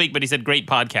douchebag of the week, but he said great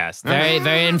podcast. Very,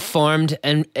 very informed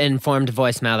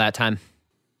voicemail that time.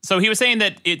 So he was saying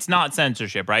that it's not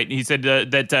censorship, right? He said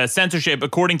that censorship,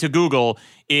 according to Google,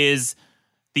 is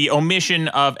the omission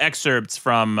of excerpts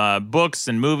from books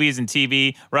and movies and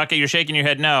TV. Rucka, you're shaking your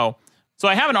head no. So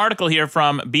I have an article here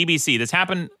from BBC. This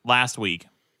happened last week.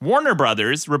 Warner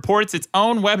Brothers reports its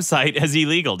own website as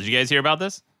illegal. Did you guys hear about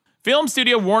this? Film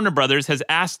studio Warner Brothers has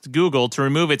asked Google to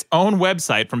remove its own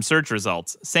website from search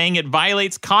results, saying it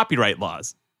violates copyright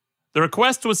laws. The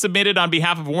request was submitted on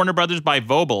behalf of Warner Brothers by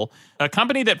Vapes, a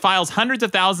company that files hundreds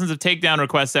of thousands of takedown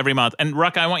requests every month. And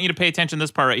Rucka, I want you to pay attention to this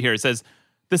part right here. It says,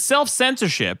 the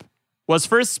self-censorship was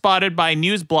first spotted by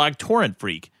news blog Torrent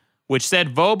Freak, which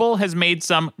said Vapes has made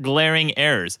some glaring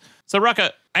errors. So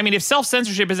Rucka, I mean, if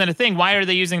self-censorship isn't a thing, why are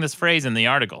they using this phrase in the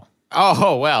article?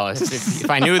 Oh, well, if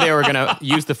I knew they were going to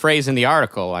use the phrase in the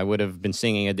article, I would have been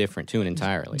singing a different tune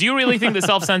entirely. Do you really think that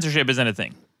self-censorship isn't a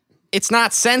thing? It's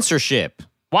not censorship.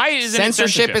 Why isn't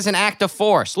censorship is an act of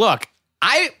force. Look,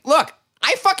 I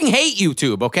fucking hate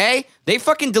YouTube, okay? They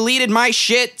fucking deleted my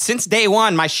shit since day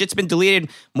one. My shit's been deleted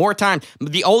more times.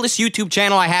 The oldest YouTube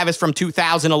channel I have is from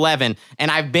 2011,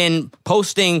 and I've been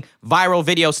posting viral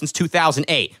videos since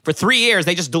 2008. For 3 years,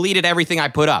 they just deleted everything I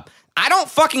put up. I don't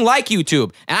fucking like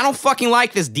YouTube, and I don't fucking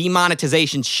like this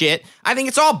demonetization shit. I think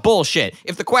it's all bullshit.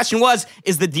 If the question was,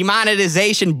 is the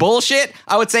demonetization bullshit?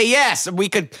 I would say yes. We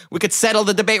could settle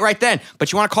the debate right then.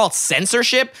 But you want to call it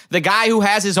censorship? The guy who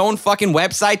has his own fucking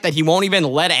website that he won't even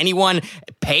let anyone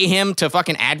pay him to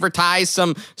fucking advertise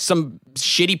some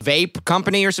shitty vape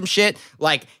company or some shit?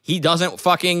 Like, he doesn't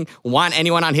fucking want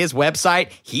anyone on his website.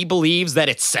 He believes that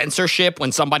it's censorship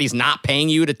when somebody's not paying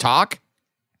you to talk?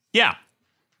 Yeah.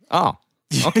 Oh,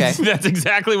 okay. That's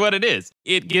exactly what it is.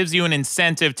 It gives you an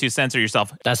incentive to censor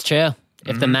yourself. That's true.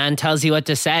 If the man tells you what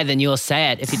to say, then you'll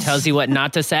say it. If he tells you what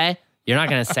not to say, you're not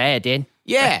going to say it, dude.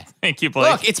 Yeah. Thank you,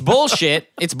 Blake. Look, it's bullshit.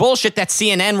 It's bullshit that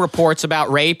CNN reports about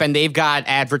rape and they've got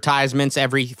advertisements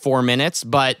every 4 minutes.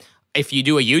 But if you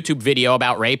do a YouTube video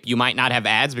about rape, you might not have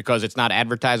ads because it's not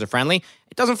advertiser friendly.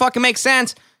 It doesn't fucking make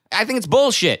sense. I think it's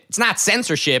bullshit. It's not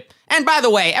censorship. And by the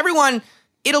way, everyone...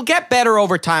 It'll get better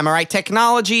over time, all right?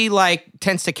 Technology,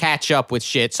 tends to catch up with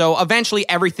shit. So eventually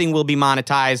everything will be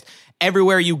monetized.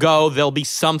 Everywhere you go, there'll be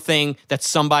something that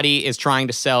somebody is trying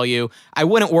to sell you. I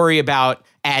wouldn't worry about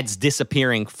ads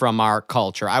disappearing from our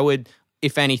culture. I would,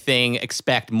 if anything,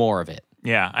 expect more of it.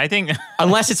 Yeah, I think...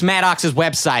 Unless it's Maddox's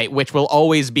website, which will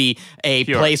always be a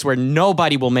place where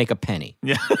nobody will make a penny.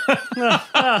 Yeah.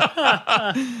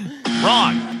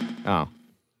 Wrong. Oh.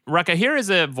 Rucka, here is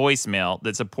a voicemail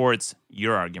that supports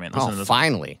your argument. Listen to this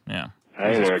finally. One. Yeah.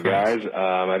 Hey there, guys.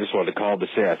 I just wanted to call to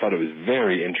say I thought it was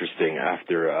very interesting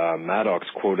after Maddox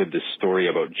quoted this story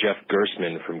about Jeff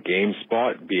Gerstmann from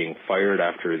GameSpot being fired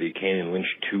after the Kane and Lynch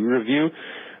 2 review.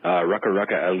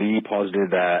 Rucka Ali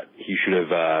posited that he should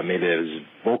have made it as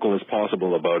vocal as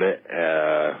possible about it,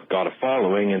 got a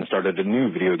following, and started a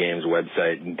new video games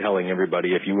website and telling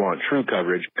everybody, if you want true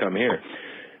coverage, come here.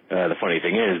 The funny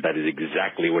thing is, that is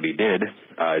exactly what he did.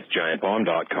 It's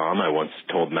giantbomb.com. I once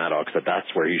told Maddox that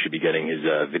that's where he should be getting his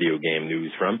video game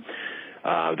news from.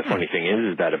 The funny thing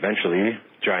is that eventually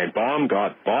Giant Bomb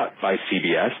got bought by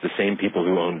CBS, the same people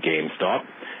who own GameSpot,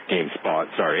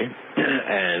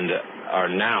 and are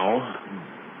now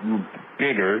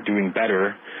bigger, doing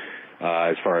better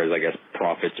as far as, I guess,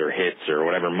 profits or hits or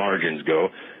whatever margins go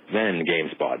than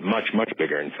GameSpot. Much, much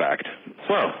bigger, in fact.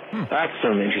 So, that's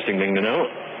some interesting thing to know.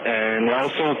 And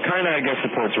also kind of, I guess,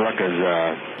 supports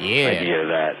Rucka's idea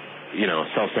that,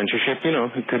 self-censorship,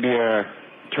 it could be a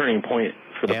turning point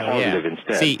for the positive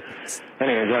instead.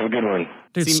 Anyways, have a good one.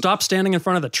 Dude, stop standing in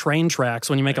front of the train tracks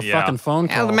when you make a fucking phone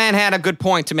call. The man had a good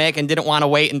point to make and didn't want to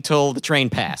wait until the train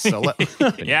passed. So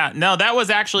yeah, no, that was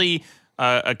actually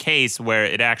a case where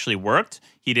it actually worked.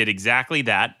 He did exactly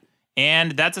that.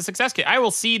 And that's a success case. I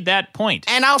will cede that point.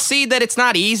 And I'll cede that it's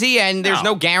not easy and there's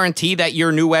no guarantee that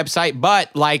your new website,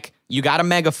 but like you got a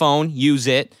megaphone, use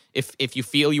it. If you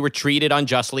feel you were treated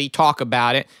unjustly, talk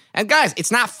about it. And guys,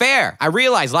 it's not fair. I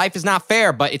realize life is not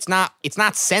fair, but it's not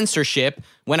censorship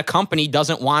when a company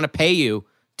doesn't want to pay you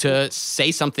to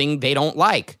say something they don't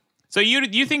like. So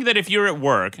you think that if you're at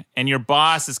work and your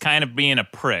boss is kind of being a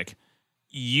prick,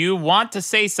 you want to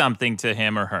say something to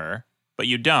him or her, but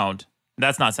you don't.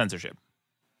 That's not censorship.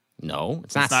 No,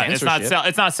 it's not censorship.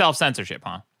 It's not self-censorship,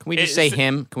 huh? Can we just say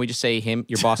him? Can we just say him?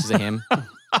 Your boss is a him?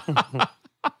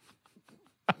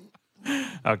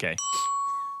 Okay.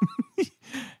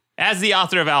 As the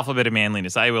author of Alphabet of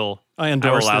Manliness, I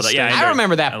endorse allow this. that. Yeah, I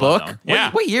remember that book.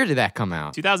 Yeah. What year did that come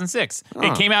out? 2006.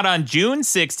 It came out on June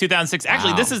 6, 2006.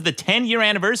 Actually, this is the 10-year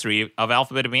anniversary of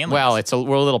Alphabet of Manliness. Well,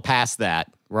 we're a little past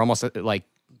that. We're almost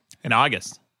in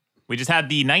August. We just had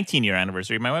the 19-year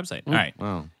anniversary of my website. All right.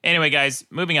 Wow. Anyway, guys,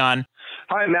 moving on.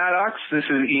 Hi, Maddox. This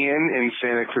is Ian in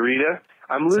Santa Clarita.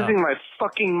 I'm losing my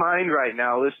fucking mind right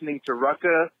now listening to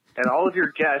Rucka and all of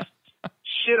your guests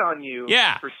shit on you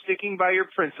for sticking by your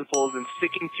principles and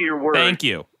sticking to your word. Thank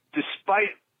you.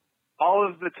 Despite all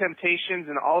of the temptations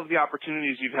and all of the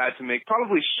opportunities you've had to make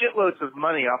probably shitloads of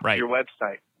money off of your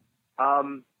website.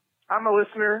 I'm a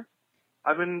listener.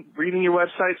 I've been reading your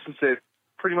website since it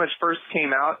pretty much first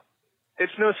came out.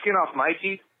 It's no skin off my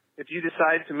teeth if you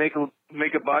decide to make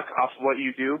a buck off of what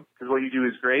you do, because what you do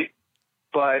is great.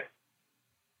 But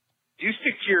you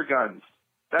stick to your guns.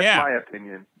 That's my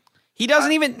opinion. He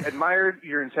doesn't even admired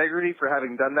your integrity for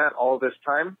having done that all this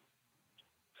time,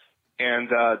 and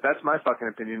that's my fucking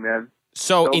opinion, man.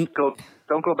 So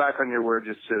don't go back on your word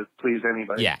just to please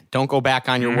anybody. Yeah, don't go back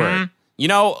on your word.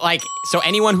 So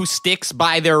anyone who sticks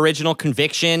by their original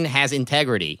conviction has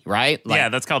integrity, right?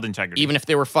 That's called integrity. Even if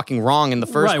they were fucking wrong in the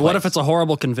first place. What if it's a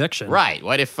horrible conviction? Right.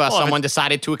 What if someone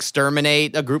decided to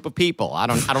exterminate a group of people? I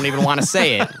don't even want to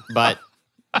say it, but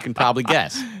you can probably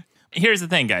guess. Here's the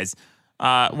thing, guys.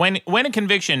 When a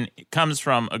conviction comes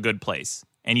from a good place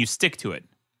and you stick to it,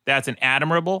 that's an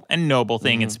admirable and noble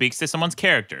thing and speaks to someone's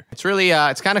character. It's really,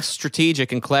 it's kind of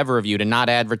strategic and clever of you to not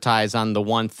advertise on the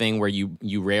one thing where you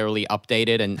rarely update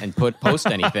it and post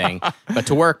anything, but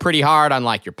to work pretty hard on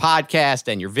like your podcast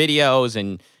and your videos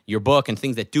and your book and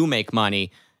things that do make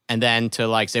money. And then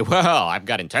to say, well, I've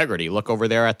got integrity. Look over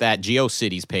there at that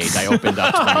GeoCities page I opened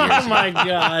up 20 years ago. Oh my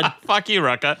God. Fuck you,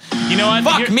 Rucka. You know what?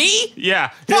 Fuck me?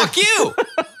 Yeah. Fuck you.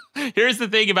 Here's the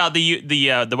thing about the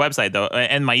website, though,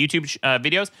 and my YouTube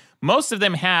videos. Most of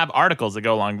them have articles that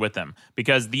go along with them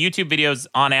because the YouTube videos,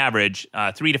 on average,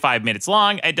 3 to 5 minutes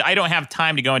long. I don't have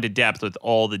time to go into depth with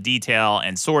all the detail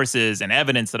and sources and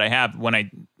evidence that I have when I,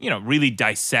 really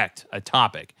dissect a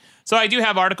topic. So I do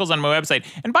have articles on my website.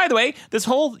 And by the way, this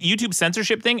whole YouTube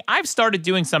censorship thing, I've started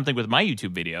doing something with my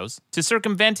YouTube videos to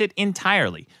circumvent it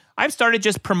entirely. I've started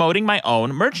just promoting my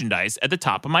own merchandise at the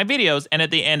top of my videos and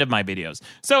at the end of my videos.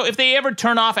 So if they ever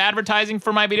turn off advertising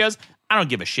for my videos, I don't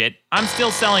give a shit. I'm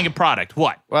still selling a product.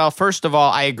 What? Well, first of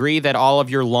all, I agree that all of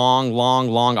your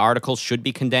long articles should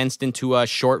be condensed into a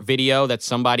short video that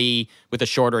somebody with a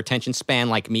shorter attention span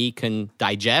like me can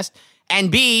digest.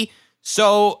 And B,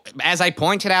 so as I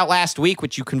pointed out last week,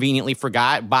 which you conveniently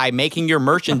forgot, by making your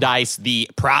merchandise the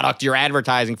product you're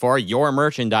advertising for, your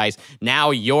merchandise,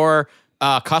 now your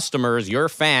customers, your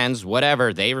fans,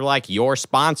 whatever, they're like your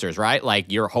sponsors, right?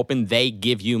 Like you're hoping they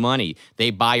give you money. They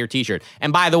buy your t-shirt.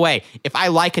 And by the way, if I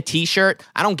like a t-shirt,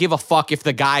 I don't give a fuck if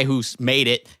the guy who's made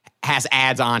it has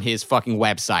ads on his fucking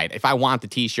website. If I want the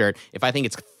t-shirt, if I think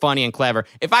it's funny and clever,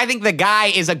 if I think the guy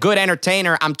is a good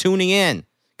entertainer, I'm tuning in.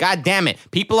 God damn it.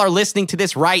 People are listening to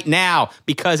this right now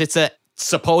because it's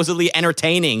supposedly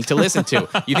entertaining to listen to.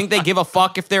 You think they give a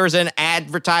fuck if there's an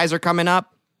advertiser coming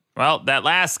up? Well, that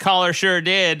last caller sure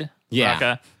did. Yeah.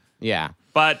 Rucka. Yeah.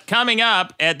 But coming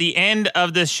up at the end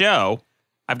of this show,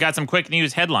 I've got some quick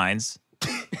news headlines.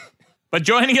 But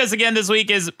joining us again this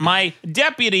week is my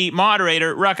deputy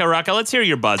moderator, Rucka. Let's hear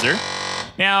your buzzer.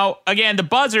 Now, again, the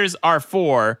buzzers are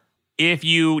for if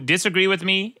you disagree with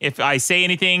me, if I say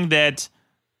anything that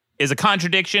is a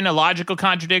contradiction, a logical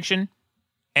contradiction,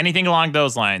 anything along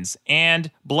those lines. And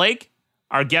Blake,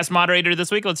 our guest moderator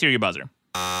this week, let's hear your buzzer.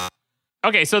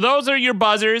 Okay, so those are your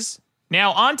buzzers.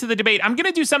 Now, on to the debate. I'm going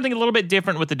to do something a little bit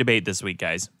different with the debate this week,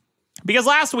 guys. Because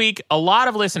last week, a lot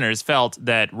of listeners felt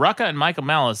that Rucka and Michael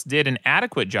Malice did an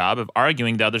adequate job of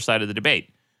arguing the other side of the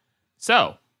debate.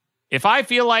 So, if I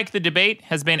feel like the debate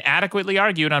has been adequately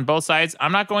argued on both sides,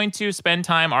 I'm not going to spend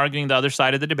time arguing the other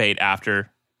side of the debate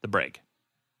after the break.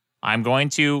 I'm going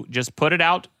to just put it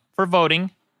out for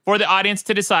voting for the audience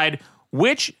to decide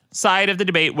which side of the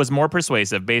debate was more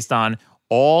persuasive based on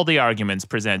all the arguments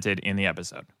presented in the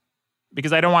episode.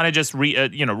 Because I don't want to just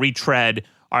retread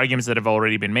arguments that have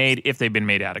already been made if they've been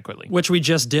made adequately. Which we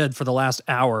just did for the last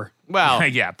hour. Well,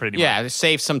 yeah, pretty much. Yeah, to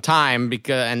save some time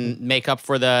and make up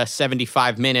for the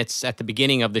 75 minutes at the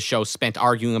beginning of the show spent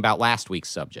arguing about last week's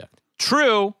subject.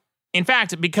 True. In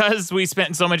fact, because we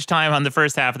spent so much time on the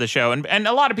first half of the show, and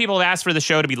a lot of people have asked for the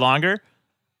show to be longer,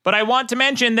 but I want to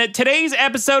mention that today's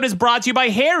episode is brought to you by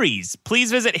Harry's.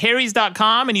 Please visit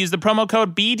harrys.com and use the promo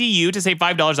code BDU to save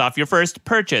 $5 off your first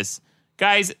purchase.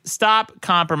 Guys, stop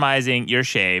compromising your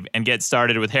shave and get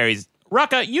started with Harry's.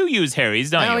 Rucka, you use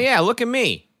Harry's, don't you? Oh, yeah, look at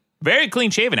me. Very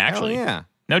clean shaven, actually. Hell yeah.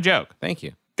 No joke. Thank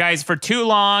you. Guys, for too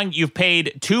long, you've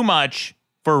paid too much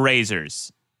for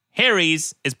razors.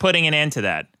 Harry's is putting an end to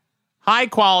that.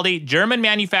 High-quality,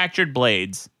 German-manufactured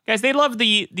blades. Guys, they love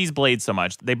these blades so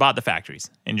much, they bought the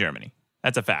factories in Germany.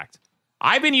 That's a fact.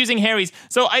 I've been using Harry's.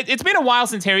 So it's been a while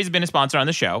since Harry's has been a sponsor on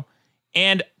the show.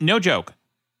 And no joke.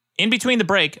 In between the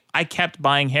break, I kept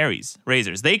buying Harry's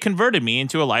razors. They converted me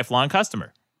into a lifelong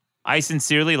customer. I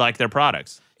sincerely like their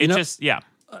products. I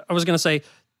was going to say,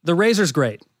 the razor's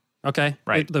great, okay?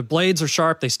 Right. The blades are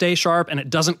sharp, they stay sharp, and it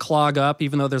doesn't clog up,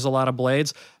 even though there's a lot of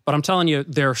blades. But I'm telling you,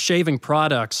 their shaving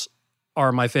products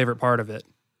are my favorite part of it.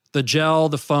 The gel,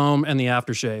 the foam, and the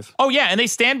aftershave. Oh, yeah, and they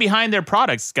stand behind their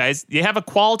products, guys. They have a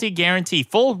quality guarantee,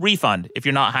 full refund if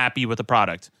you're not happy with the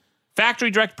product.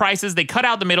 Factory direct prices, they cut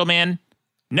out the middleman.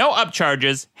 No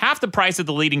upcharges, half the price of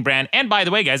the leading brand. And by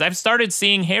the way, guys, I've started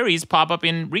seeing Harry's pop up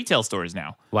in retail stores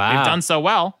now. Wow. They've done so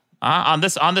well on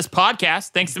this podcast.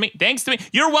 Thanks to me.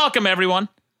 You're welcome, everyone.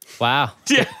 Wow.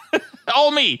 Yeah,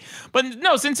 all me. But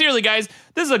no, sincerely, guys,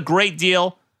 this is a great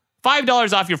deal.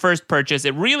 $5 off your first purchase.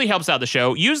 It really helps out the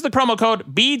show. Use the promo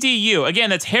code BDU. Again,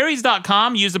 that's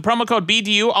harrys.com. Use the promo code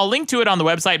BDU. I'll link to it on the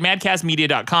website,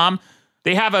 madcastmedia.com.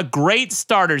 They have a great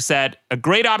starter set, a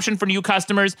great option for new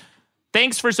customers.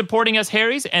 Thanks for supporting us,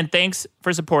 Harry's, and thanks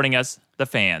for supporting us, the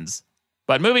fans.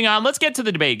 But moving on, let's get to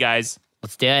the debate, guys.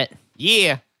 Let's do it.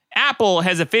 Yeah. Apple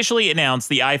has officially announced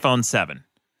the iPhone 7.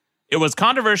 It was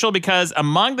controversial because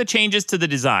among the changes to the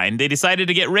design, they decided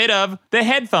to get rid of the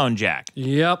headphone jack.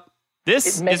 Yep.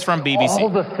 This is from BBC. All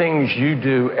the things you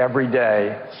do every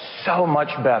day so much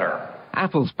better.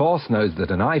 Apple's boss knows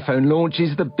that an iPhone launch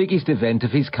is the biggest event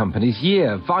of his company's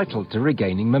year, vital to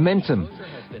regaining momentum.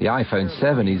 The iPhone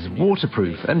 7 is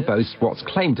waterproof and boasts what's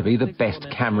claimed to be the best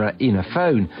camera in a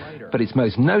phone, but it's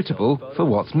most notable for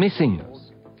what's missing.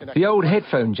 The old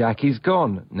headphone jack is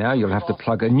gone. Now you'll have to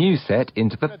plug a new set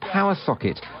into the power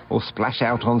socket or splash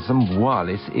out on some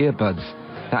wireless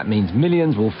earbuds. That means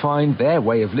millions will find their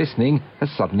way of listening has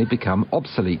suddenly become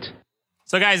obsolete.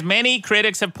 So guys, many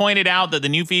critics have pointed out that the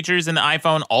new features in the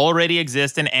iPhone already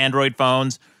exist in Android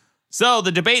phones. So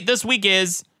the debate this week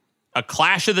is a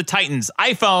clash of the titans,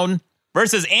 iPhone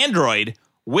versus Android.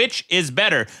 Which is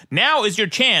better? Now is your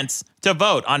chance to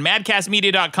vote on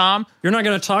madcastmedia.com. You're not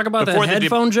going to talk about that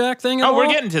headphone jack thing at all? We're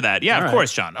getting to that. Yeah, all of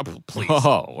course, Sean. Oh, please.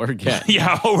 Oh, we're getting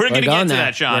we're going to get to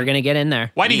that, Sean. We're going to get in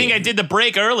there. Why do you think I did the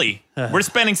break early? We're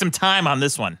spending some time on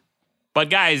this one.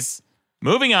 But guys,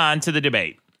 moving on to the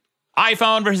debate.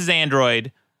 iPhone versus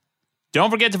Android. Don't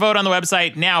forget to vote on the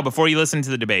website now before you listen to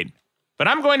the debate. But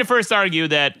I'm going to first argue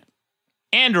that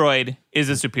Android is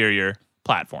a superior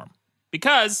platform.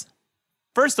 Because,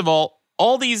 first of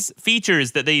all these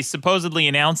features that they supposedly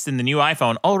announced in the new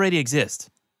iPhone already exist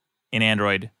in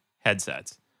Android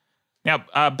headsets.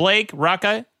 Now, Blake,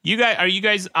 Rucka, are you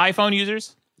guys iPhone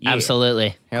users? Yeah.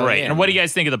 Absolutely. Great. Yeah. And what do you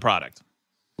guys think of the product?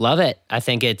 Love it. I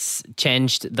think it's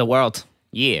changed the world.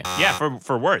 Yeah. Yeah,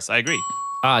 for worse. I agree.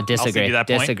 Oh, disagree. I'll that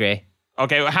point. Disagree.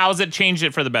 Okay, well, how has it changed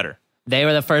it for the better? They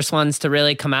were the first ones to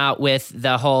really come out with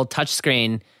the whole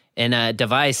touchscreen in a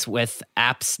device with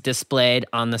apps displayed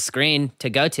on the screen to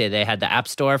go to. They had the App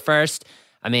Store first.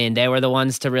 I mean, they were the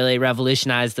ones to really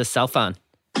revolutionize the cell phone.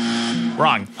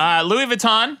 Wrong. Louis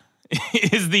Vuitton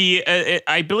is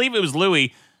I believe it was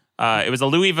Louis. It was a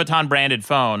Louis Vuitton branded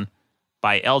phone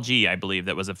by LG, I believe,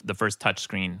 that was the first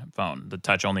touchscreen phone, the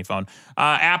touch-only phone.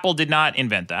 Apple did not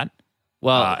invent that.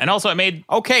 Well, and also it made...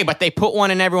 Okay, but they put one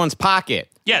in everyone's pocket.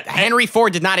 Yeah. Henry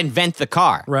Ford did not invent the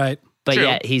car. Right. But True.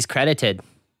 yet he's credited.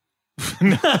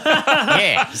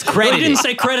 Yeah, he's credited. Well, he didn't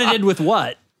say credited with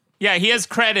what. Yeah, he is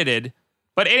credited.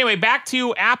 But anyway, back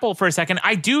to Apple for a second.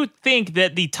 I do think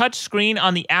that the touch screen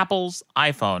on the Apple's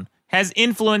iPhone has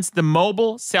influenced the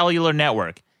mobile cellular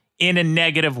network in a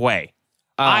negative way.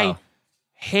 I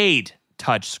hate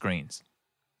touch screens.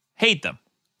 Hate them.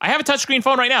 I have a touchscreen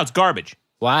phone right now. It's garbage.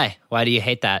 Why? Why do you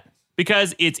hate that?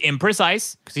 Because it's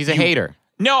imprecise. Because he's a hater.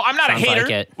 No, I'm not Sounds a hater.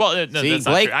 like it. Well, no, See, that's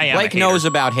not Blake, true. I am Blake a hater. knows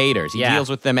about haters. He Yeah. deals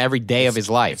with them every day of his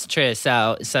life. It's true.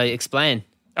 So explain.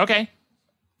 Okay.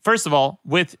 First of all,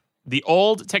 with the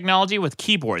old technology with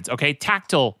keyboards, okay,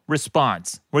 tactile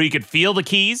response, where you could feel the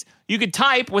keys, you could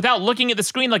type without looking at the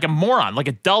screen like a moron, like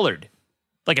a dullard,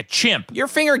 like a chimp. Your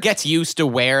finger gets used to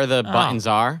where the buttons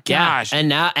are. Gosh.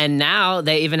 Yeah. And now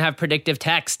they even have predictive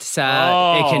text, so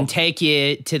it can take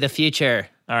you to the future.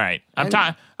 All right. I'm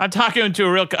talking to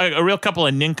a real couple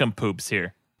of nincompoops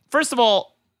here. First of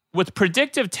all, with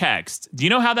predictive text, do you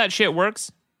know how that shit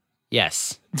works?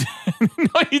 Yes.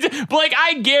 No, you do. Blake,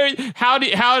 I guarantee.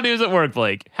 How does it work,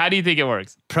 Blake? How do you think it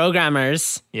works?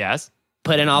 Programmers Yes.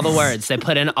 put in all the words. They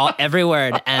put in every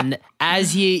word. And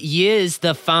as you use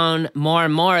the phone more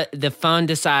and more, the phone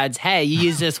decides, hey, you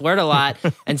use this word a lot.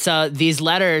 And so these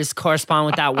letters correspond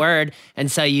with that word.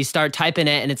 And so you start typing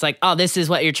it and it's like, oh, this is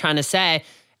what you're trying to say.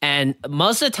 And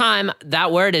most of the time,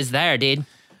 that word is there, dude.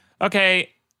 Okay,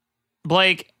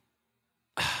 Blake,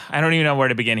 I don't even know where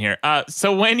to begin here.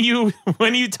 So when you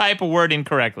type a word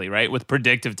incorrectly, right, with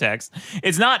predictive text,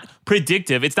 it's not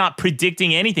predictive. It's not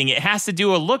predicting anything. It has to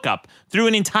do a lookup through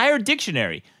an entire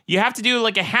dictionary. You have to do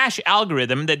like a hash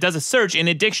algorithm that does a search in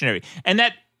a dictionary, and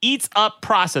that eats up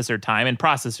processor time and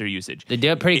processor usage. They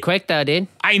do it pretty quick, though, dude.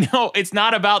 I know. It's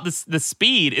not about the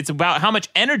speed. It's about how much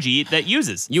energy that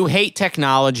uses. You hate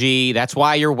technology. That's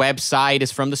why your website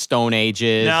is from the Stone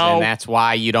Ages. No. And that's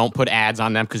why you don't put ads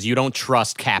on them, because you don't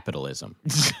trust capitalism.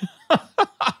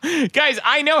 Guys,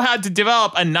 I know how to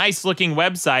develop a nice-looking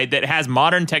website that has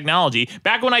modern technology.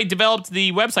 Back when I developed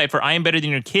the website for I Am Better Than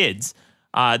Your Kids,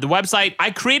 the website, I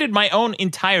created my own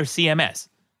entire CMS.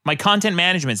 My content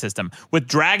management system with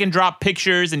drag and drop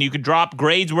pictures, and you could drop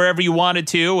grades wherever you wanted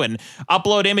to and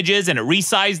upload images and it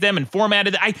resized them and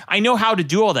formatted. I know how to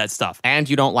do all that stuff. And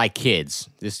you don't like kids.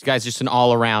 This guy's just an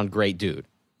all-around great dude.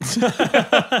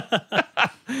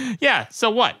 Yeah, so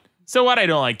what? I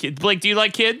don't like kids. Blake, do you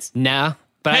like kids? No,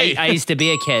 but Hey. I used to be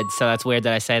a kid, so that's weird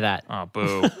that I say that. Oh,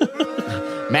 boo.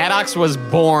 Maddox was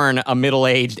born a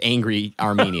middle-aged, angry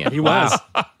Armenian. He was.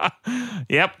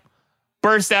 Yep.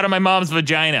 Burst out of my mom's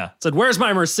vagina. Said, where's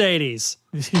my Mercedes?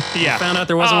 Yeah. Found out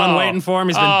there wasn't one waiting for him.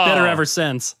 He's been bitter ever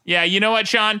since. Yeah, you know what,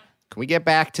 Sean? Can we get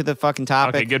back to the fucking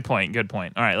topic? Okay, good point.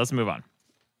 All right, let's move on.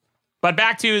 But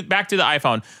back to the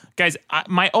iPhone. Guys,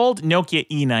 my old Nokia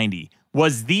E90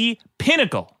 was the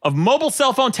pinnacle of mobile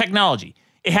cell phone technology.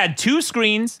 It had 2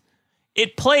 screens.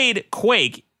 It played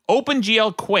Quake,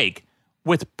 OpenGL Quake,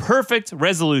 with perfect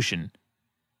resolution.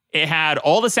 It had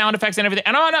all the sound effects and everything.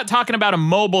 And I'm not talking about a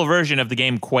mobile version of the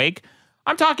game Quake.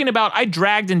 I'm talking about I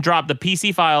dragged and dropped the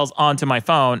PC files onto my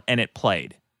phone and it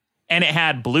played. And it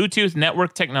had Bluetooth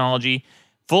network technology,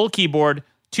 full keyboard,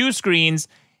 2 screens.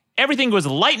 Everything was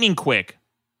lightning quick.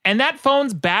 And that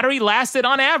phone's battery lasted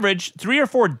on average 3 or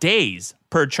 4 days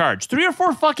per charge. 3 or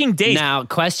 4 fucking days. Now,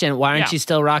 question, why aren't you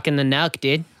still rocking the Nook,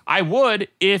 dude? I would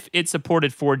if it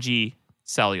supported 4G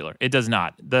cellular. It does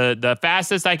not. The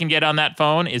fastest I can get on that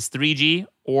phone is 3G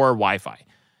or Wi-Fi.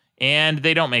 And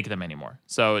they don't make them anymore.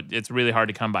 So it's really hard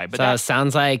to come by. But so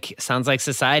sounds like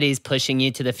society's pushing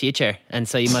you to the future. And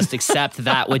so you must accept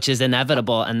that which is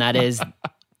inevitable, and that is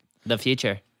the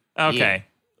future. Okay. Yeah.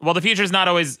 Well, the future is not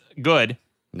always good.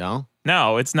 No,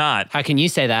 it's not. How can you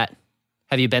say that?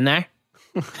 Have you been there?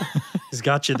 He's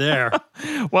got you there.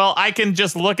 Well, I can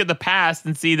just look at the past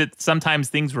and see that sometimes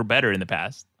things were better in the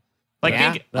past. Like,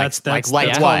 yeah? That's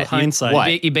what? Hindsight.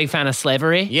 What? You big fan of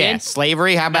slavery? Yeah, dude?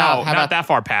 slavery? How about not that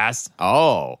far past.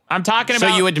 Oh. I'm talking about...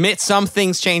 So you admit some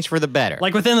things changed for the better.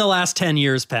 Like within the last 10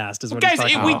 years past is what guys, he's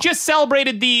talking we about. just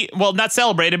celebrated not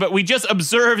celebrated, but we just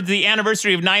observed the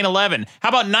anniversary of 9/11. How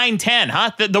about 9/10, huh?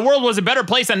 The world was a better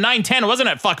place on 9/10, wasn't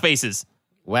it, fuckfaces?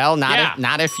 Well,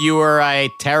 not if you were a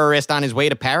terrorist on his way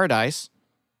to paradise.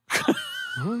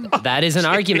 That is an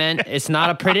argument. It's not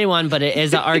a pretty one, but it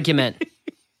is an argument.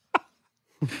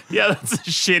 Yeah, that's the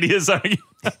shittiest argument.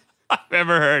 I've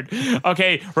ever heard.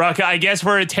 Okay, Rucka, I guess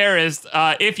we're a terrorist.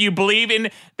 If you believe in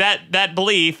that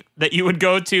belief that you would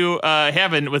go to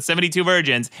heaven with 72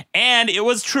 virgins, and it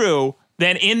was true,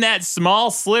 then in that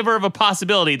small sliver of a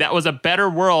possibility, that was a better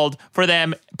world for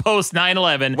them post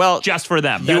 9/11. Well, just for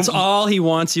them. That's all he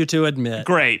wants you to admit.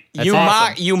 Great. You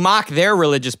mock their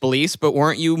religious beliefs, but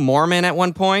weren't you Mormon at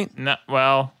one point? No,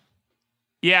 well,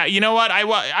 yeah. You know what?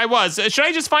 I was. Should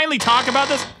I just finally talk about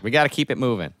this? We got to keep it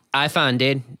moving. iPhone,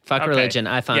 dude. Fuck religion.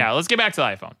 iPhone. Yeah, let's get back to the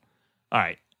iPhone. All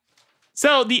right.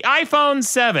 So the iPhone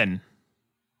 7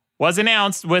 was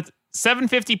announced with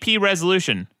 750p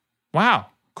resolution. Wow.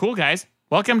 Cool, guys.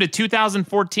 Welcome to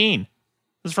 2014.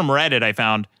 This is from Reddit, I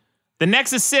found. The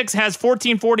Nexus 6 has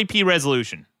 1440p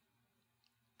resolution.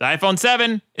 The iPhone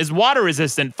 7 is water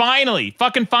resistant. Finally.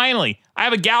 Fucking finally. I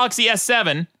have a Galaxy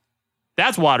S7.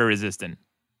 That's water resistant.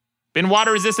 Been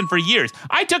water resistant for years.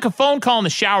 I took a phone call in the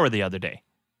shower the other day.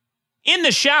 In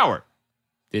the shower.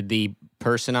 Did the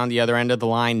person on the other end of the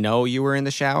line know you were in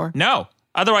the shower? No.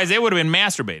 Otherwise, they would have been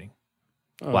masturbating.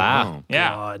 Wow.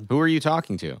 Yeah. God. Who are you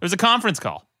talking to? It was a conference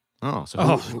call. Oh,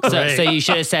 so so you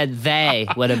should have said they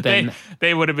would have been.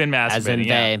 They would have been masturbating. As in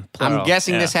yeah. they. Plural. I'm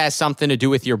guessing this has something to do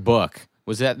with your book.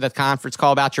 Was that the conference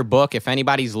call about your book? If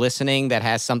anybody's listening that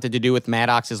has something to do with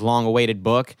Maddox's long-awaited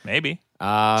book. Maybe.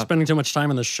 Spending too much time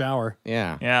in the shower.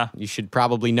 Yeah. Yeah. You should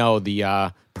probably know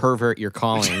the pervert you're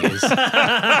calling is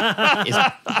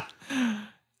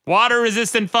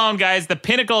Water-resistant phone, guys. The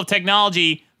pinnacle of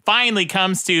technology finally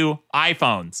comes to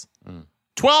iPhones.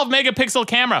 12 megapixel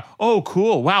camera. Oh,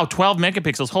 cool. Wow, 12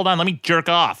 megapixels. Hold on, let me jerk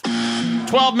off.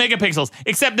 12 megapixels.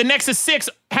 Except the Nexus 6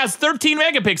 has 13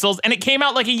 megapixels, and it came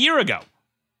out like a year ago.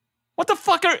 What the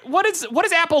fuck what is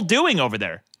Apple doing over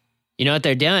there? You know what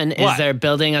they're doing is they're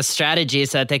building a strategy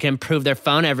so that they can improve their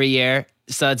phone every year.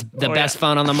 So it's the best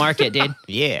phone on the market, dude.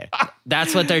 Yeah.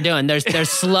 That's what they're doing. They're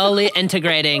slowly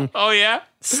integrating. Oh, yeah?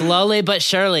 Slowly but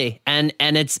surely. And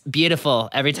it's beautiful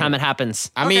every time it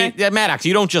happens. I mean, Maddox,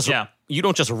 you don't just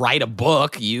write a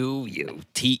book. You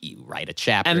write a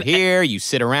chapter here. You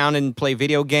sit around and play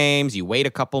video games. You wait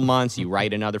a couple months. You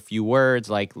write another few words.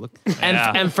 Like, look.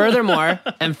 And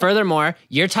furthermore,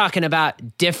 you're talking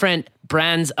about different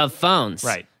brands of phones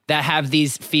that have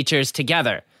these features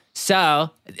together.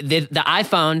 So the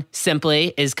iPhone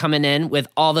simply is coming in with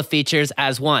all the features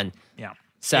as one. Yeah.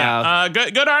 So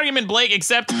good argument, Blake,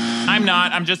 except I'm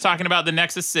not. I'm just talking about the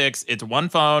Nexus 6. It's one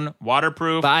phone,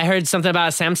 waterproof. But I heard something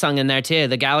about a Samsung in there too,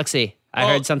 the Galaxy. I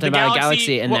heard something about a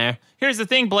Galaxy in there. Here's the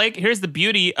thing, Blake. Here's the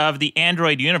beauty of the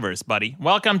Android universe, buddy.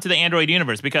 Welcome to the Android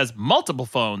universe because multiple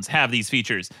phones have these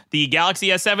features. The Galaxy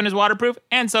S7 is waterproof,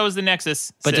 and so is the Nexus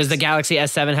 6. But does the Galaxy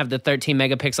S7 have the 13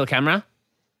 megapixel camera?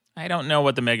 I don't know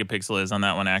what the megapixel is on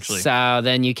that one, actually. So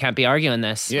then you can't be arguing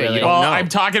this. Yeah, really. you don't know. I'm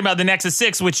talking about the Nexus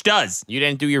 6, which does. You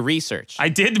didn't do your research. I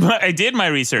did my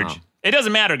research. Oh. It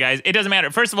doesn't matter, guys. It doesn't matter.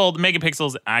 First of all, the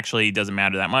megapixels actually doesn't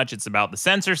matter that much. It's about the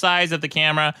sensor size of the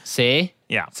camera. See?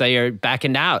 Yeah. So you're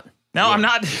backing out. No, I'm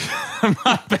not. I'm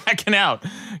not backing out.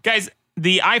 Guys,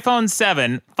 the iPhone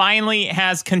 7 finally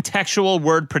has contextual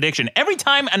word prediction. Every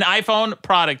time an iPhone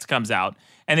product comes out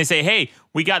and they say, hey,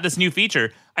 we got this new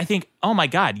feature, I think, oh my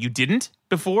God, you didn't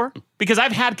before? Because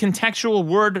I've had contextual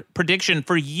word prediction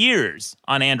for years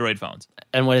on Android phones.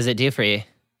 And what does it do for you?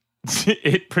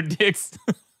 It predicts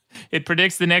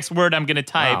the next word I'm going to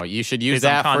type. Wow, you should use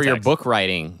that for your book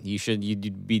writing.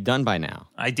 You'd be done by now.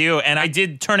 I do, and I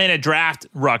did turn in a draft,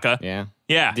 Rucka. Yeah.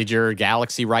 Yeah. Did your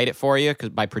Galaxy write it for you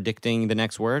by predicting the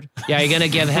next word? Yeah, you're going to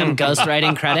give him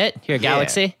ghostwriting credit? Your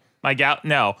Galaxy?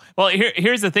 No. Well,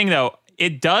 here's the thing, though.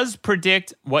 It does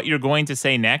predict what you're going to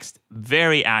say next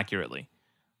very accurately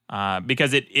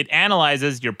because it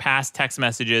analyzes your past text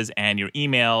messages and your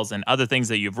emails and other things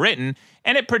that you've written,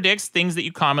 and it predicts things that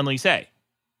you commonly say.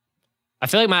 I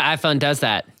feel like my iPhone does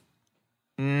that.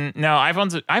 No,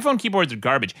 iPhone keyboards are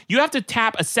garbage. You have to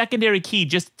tap a secondary key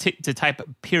just to type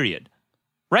period.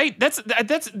 Right? That's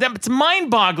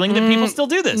mind-boggling that people still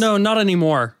do this. No, not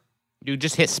anymore. You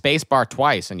just hit spacebar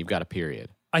twice and you've got a period.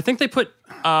 I think they put...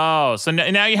 Oh, so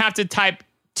now you have to type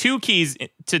two keys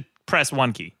to press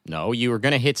one key. No, you were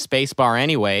going to hit spacebar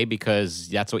anyway because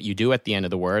that's what you do at the end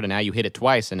of the word, and now you hit it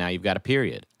twice, and now you've got a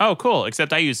period. Oh, cool.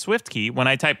 Except I use Swift key. When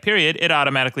I type period, it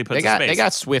automatically puts a space. They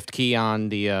got Swift key on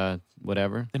the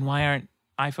whatever. Then why aren't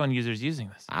iPhone users using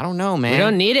this? I don't know, man. We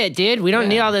don't need it, dude. We don't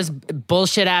need all this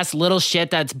bullshit-ass little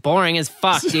shit that's boring as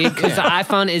fuck, dude, because the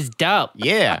iPhone is dope.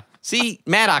 Yeah. See,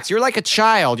 Maddox, you're like a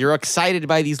child. You're excited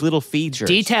by these little features.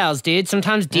 Details, dude.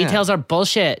 Sometimes details are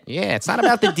bullshit. Yeah, it's not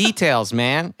about the details,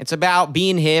 man. It's about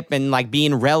being hip and like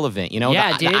being relevant. You know,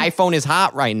 Yeah, the dude. iPhone is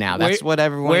hot right now. That's what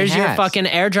everyone Where's has. your fucking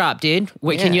AirDrop, dude?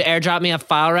 Wait, Can Yeah. you AirDrop me a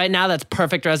file right now that's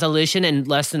perfect resolution in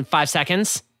less than 5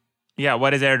 seconds? Yeah,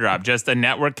 what is AirDrop? Just a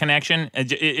network connection?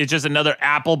 It's just another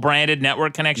Apple-branded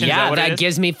network connection? Is Yeah, what it that is?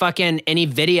 gives me fucking any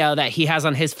video that he has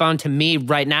on his phone to me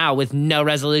right now with no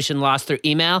resolution lost through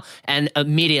email and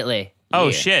immediately.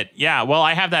 Oh, shit. Yeah, well,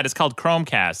 I have that. It's called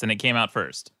Chromecast, and it came out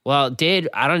first. Well, dude,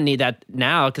 I don't need that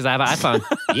now because I have an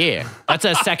iPhone. Yeah. That's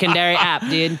a secondary app,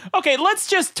 dude. Okay, let's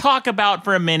just talk about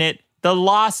for a minute the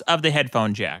loss of the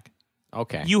headphone jack.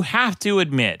 Okay. You have to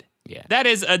admit, that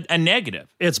is a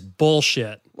negative. It's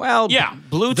bullshit. Well, yeah.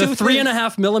 Bluetooth. The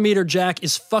 3.5 millimeter jack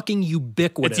is fucking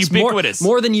ubiquitous. It's ubiquitous.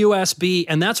 More than USB.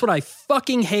 And that's what I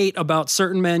fucking hate about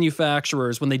certain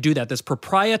manufacturers when they do that. This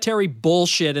proprietary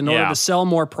bullshit in order to sell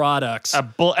more products.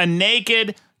 A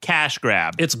naked cash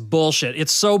grab. It's bullshit.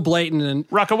 It's so blatant. And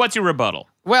Rucka, what's your rebuttal?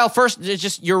 Well, first, it's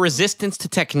just your resistance to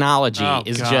technology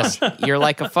is God. just, you're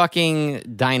like a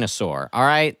fucking dinosaur, all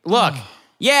right? Look,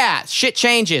 yeah, shit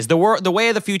changes. The way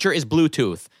of the future is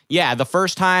Bluetooth. Yeah, the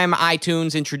first time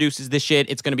iTunes introduces this shit,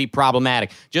 it's going to be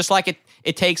problematic. Just like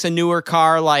it takes a newer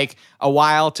car like a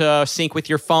while to sync with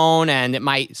your phone, and it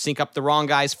might sync up the wrong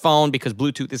guy's phone because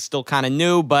Bluetooth is still kind of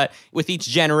new, but with each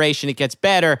generation it gets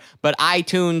better. But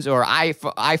iTunes or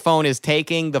iPhone is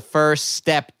taking the first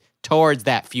step towards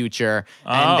that future,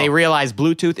 and they realize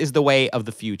Bluetooth is the way of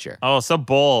the future. Oh, so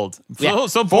bold. Yeah.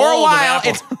 So bold.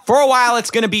 For a while,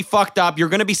 it's going to be fucked up. You're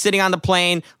going to be sitting on the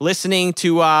plane listening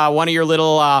to one of your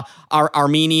little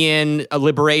Armenian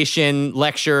liberation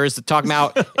lectures talking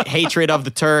about hatred of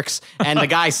the Turks, and the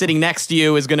guy sitting next to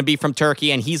you is going to be from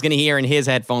Turkey, and he's going to hear in his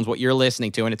headphones what you're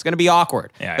listening to, and it's going to be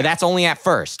awkward. But that's only at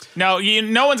first. No,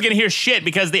 no one's going to hear shit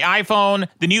because the iPhone,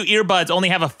 the new earbuds only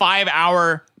have a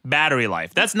 5-hour battery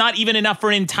life. That's not even enough for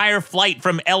an entire flight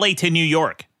from LA to New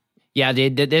York. Yeah,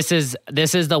 dude, this is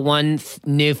the one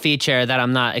new feature that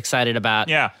I'm not excited about.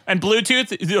 Yeah, and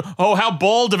Bluetooth, oh, how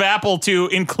bold of Apple to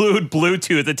include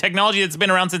Bluetooth, a technology that's been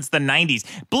around since the 90s.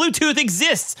 Bluetooth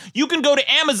exists. You can go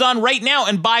to Amazon right now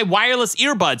and buy wireless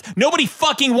earbuds. Nobody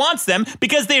fucking wants them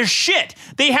because they're shit.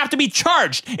 They have to be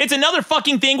charged. It's another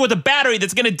fucking thing with a battery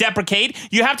that's going to deprecate.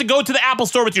 You have to go to the Apple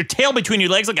store with your tail between your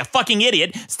legs like a fucking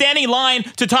idiot, standing in line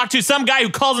to talk to some guy who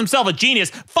calls himself a genius.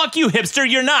 Fuck you, hipster,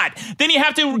 you're not. Then you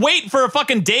have to wait for a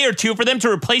fucking day or two for them to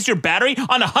replace your battery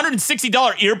on $160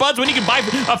 earbuds when you can buy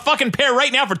a fucking pair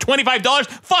right now for $25.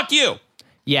 Fuck you.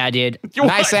 Yeah, dude.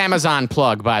 Nice Amazon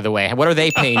plug, by the way. What are they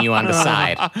paying you on the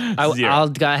side? I'll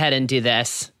go ahead and do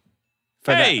this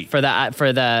for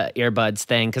the earbuds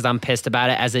thing because I'm pissed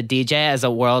about it as a DJ, as a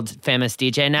world famous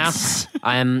DJ now.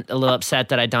 I'm a little upset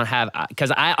that I don't have because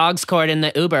I aux cord in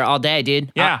the Uber all day,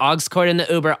 dude. Yeah, I aux cord in the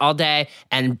Uber all day,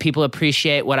 and people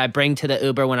appreciate what I bring to the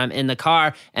Uber when I'm in the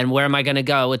car. And where am I going to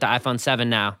go with the iPhone 7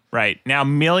 now? Right now,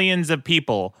 millions of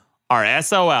people are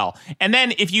SOL, and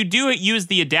then if you do use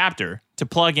the adapter to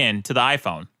plug in to the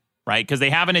iPhone, right? Because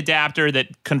they have an adapter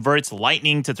that converts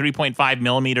Lightning to 3.5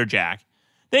 millimeter jack.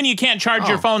 Then you can't charge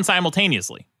your phone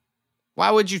simultaneously.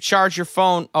 Why would you charge your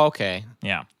phone? Okay.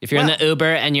 Yeah. If you're in the Uber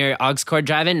and you're aux cord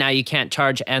driving, now you can't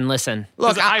charge and listen.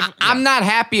 Look, I'm not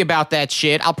happy about that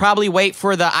shit. I'll probably wait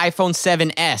for the iPhone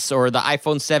 7S or the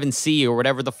iPhone 7C or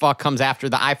whatever the fuck comes after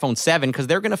the iPhone 7 because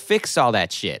they're going to fix all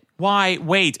that shit. Why?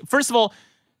 Wait. First of all,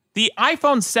 the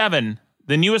iPhone 7,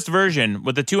 the newest version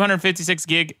with the 256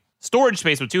 gig storage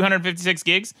space with 256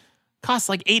 gigs, costs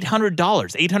like $800,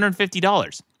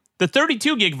 $850. The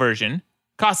 32 gig version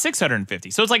costs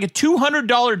 $650. So it's like a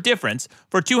 $200 difference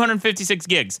for 256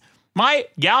 gigs. My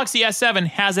Galaxy S7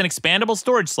 has an expandable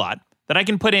storage slot that I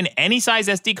can put in any size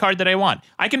SD card that I want.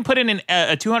 I can put in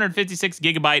a 256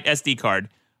 gigabyte SD card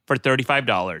for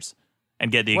 $35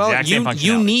 and get the exact same functionality.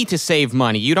 You need to save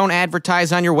money. You don't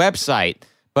advertise on your website.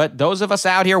 But those of us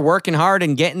out here working hard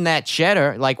and getting that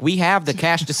cheddar, like we have the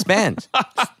cash to spend.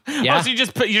 Yeah. Oh, so you're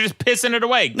just pissing it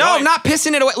away. No, I'm not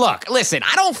pissing it away. Look, listen,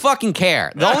 I don't fucking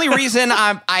care. The only reason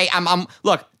I'm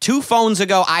look, 2 phones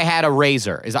ago I had a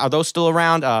Razr. Are those still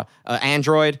around?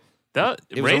 Android.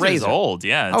 It was Razr's old,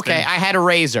 yeah. Okay, I had a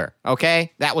Razr.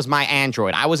 Okay, that was my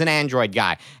Android. I was an Android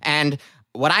guy, and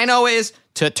what I know is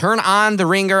to turn on the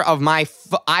ringer of my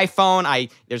iPhone,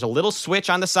 there's a little switch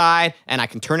on the side, and I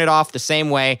can turn it off the same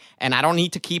way, and I don't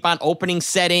need to keep on opening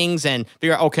settings and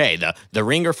figure out, okay, the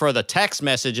ringer for the text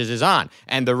messages is on,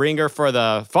 and the ringer for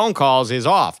the phone calls is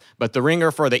off, but the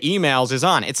ringer for the emails is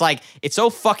on. It's like, it's so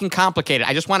fucking complicated.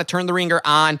 I just want to turn the ringer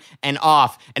on and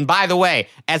off. And by the way,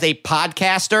 as a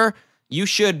podcaster, you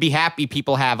should be happy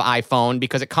people have iPhone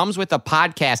because it comes with a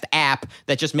podcast app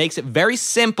that just makes it very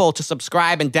simple to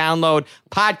subscribe and download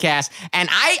podcasts. And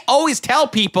I always tell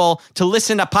people to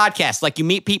listen to podcasts. Like, you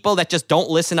meet people that just don't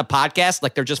listen to podcasts,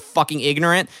 like they're just fucking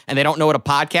ignorant and they don't know what a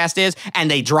podcast is, and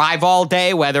they drive all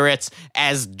day, whether it's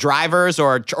as drivers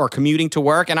or commuting to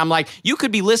work. And I'm like, you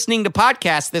could be listening to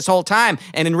podcasts this whole time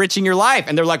and enriching your life.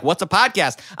 And they're like, what's a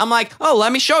podcast? I'm like, oh,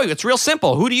 let me show you. It's real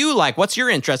simple. Who do you like? What's your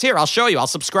interest? Here, I'll show you. I'll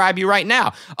subscribe you right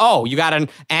now. Oh, you got an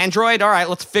Android? All right,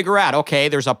 let's figure out. Okay,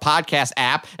 there's a podcast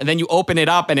app, and then you open it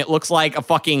up, and it looks like a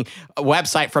fucking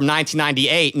website from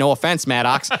 1998. No offense,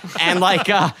 Maddox. And like,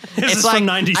 it's like,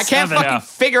 I can't fucking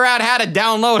figure out how to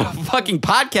download a fucking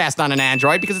podcast on an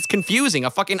Android because it's confusing.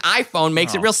 A fucking iPhone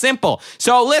makes it real simple.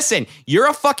 So listen, you're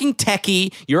a fucking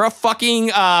techie. You're a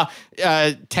fucking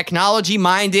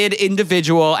technology-minded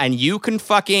individual, and you can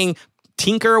fucking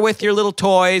tinker with your little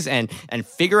toys and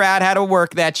figure out how to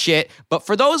work that shit. But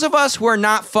for those of us who are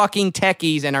not fucking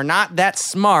techies and are not that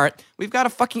smart, we've got a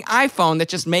fucking iPhone that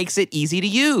just makes it easy to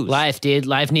use. Life, dude.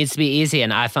 Life needs to be easy,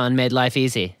 and iPhone made life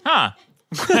easy. Huh.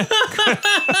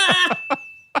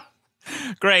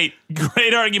 Great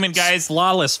argument, guys.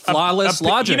 Flawless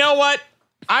logic. You know what?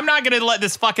 I'm not going to let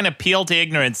this fucking appeal to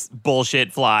ignorance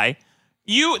bullshit fly.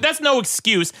 That's no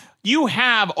excuse. You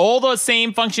have all the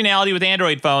same functionality with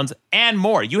Android phones and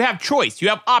more. You have choice. You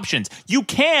have options. You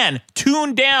can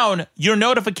tune down your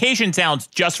notification sounds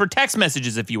just for text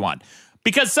messages if you want.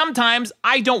 Because sometimes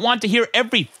I don't want to hear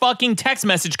every fucking text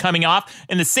message coming off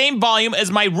in the same volume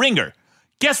as my ringer.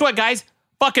 Guess what, guys?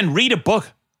 Fucking read a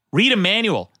book. Read a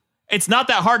manual. It's not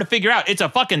that hard to figure out. It's a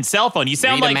fucking cell phone. You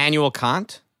sound like Immanuel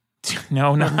Kant?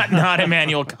 No, not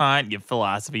Immanuel Kant, you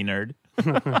philosophy nerd.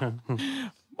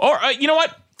 Or, you know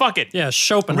what? Fuck it. Yeah,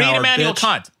 Schopenhauer, read Immanuel bitch.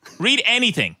 Kant. Read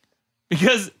anything.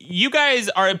 Because you guys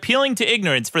are appealing to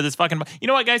ignorance for this fucking... You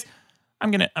know what, guys? I'm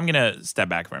gonna step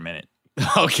back for a minute.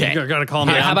 Okay. You gotta calm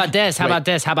down. How about this? How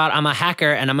about I'm a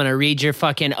hacker and I'm going to read your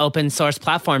fucking open source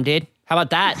platform, dude? How about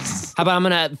that? How about I'm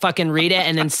going to fucking read it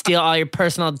and then steal all your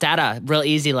personal data real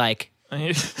easy like?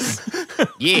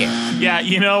 Yeah. Yeah,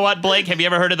 you know what, Blake? Have you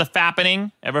ever heard of the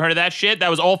fappening? Ever heard of that shit? That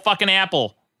was all fucking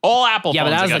Apple. All Apple Yeah,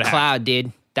 phones. but that was the got cloud,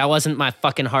 dude. That wasn't my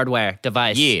fucking hardware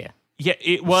device. Yeah. Yeah,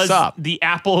 it was the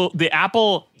Apple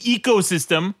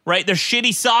ecosystem, right? Their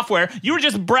shitty software. You were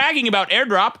just bragging about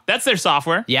AirDrop. That's their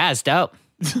software. Yeah, it's dope.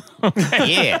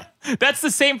 Yeah. That's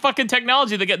the same fucking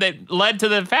technology that led to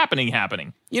the fappening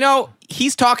happening. You know,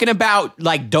 he's talking about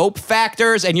like dope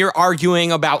factors and you're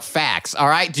arguing about facts, all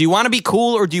right? Do you want to be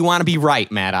cool or do you want to be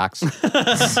right, Maddox?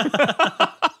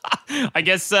 I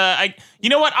guess, you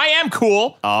know what? I am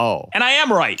cool. Oh. And I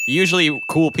am right. Usually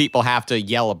cool people have to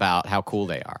yell about how cool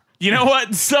they are. You know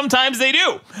what? Sometimes they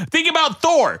do. Think about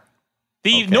Thor.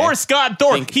 The Norse god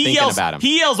Thor. He yells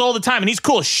all the time and he's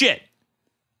cool as shit.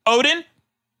 Odin,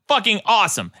 fucking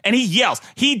awesome. And he yells.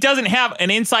 He doesn't have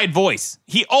an inside voice.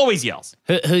 He always yells.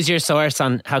 Who's your source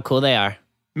on how cool they are?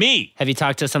 Me. Have you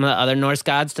talked to some of the other Norse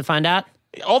gods to find out?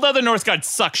 All the other Norse gods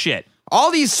suck shit. All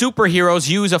these superheroes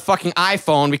use a fucking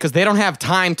iPhone because they don't have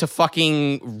time to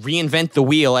fucking reinvent the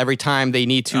wheel every time they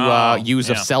need to use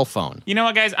a cell phone. You know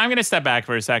what, guys? I'm going to step back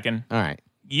for a second. All right.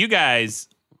 You guys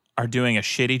are doing a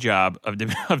shitty job of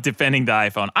defending the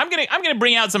iPhone. I'm gonna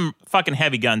bring out some fucking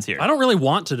heavy guns here. I don't really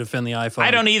want to defend the iPhone.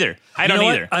 I don't either. I don't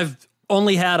either. I've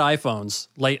only had iPhones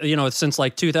since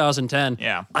like 2010.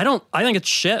 Yeah. I think it's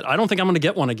shit. I don't think I'm going to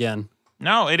get one again.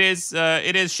 No, it is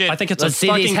shit. I think it's it's a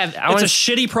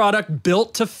shitty product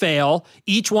built to fail.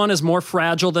 Each one is more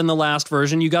fragile than the last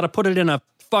version. You got to put it in a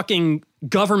fucking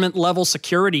government level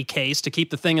security case to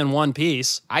keep the thing in one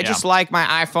piece. I just like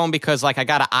my iPhone because like I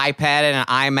got an iPad and an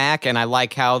iMac and I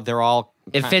like how they're all...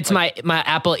 It fits my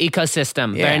Apple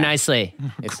ecosystem very nicely.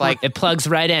 It's like... It plugs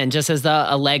right in, just as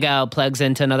a Lego plugs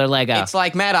into another Lego. It's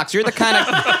like, Maddox, you're the kind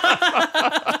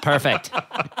of... Perfect.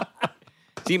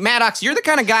 See, Maddox, you're the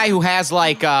kind of guy who has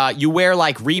like, you wear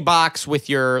like Reeboks with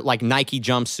your like Nike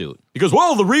jumpsuit. Because,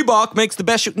 well, the Reebok makes the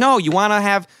best shoe. No, you want to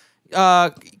have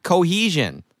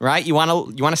cohesion, right? You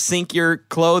want to sync your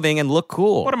clothing and look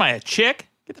cool. What am I, a chick?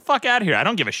 Get the fuck out of here. I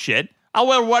don't give a shit. I'll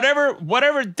wear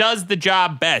whatever does the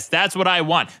job best. That's what I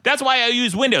want. That's why I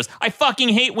use Windows. I fucking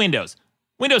hate Windows.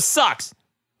 Windows sucks.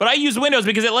 But I use Windows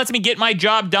because it lets me get my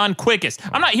job done quickest.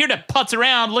 I'm not here to putz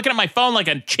around looking at my phone like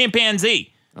a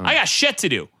chimpanzee. I got shit to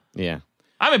do. Yeah.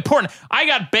 I'm important. I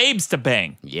got babes to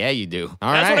bang. Yeah, you do.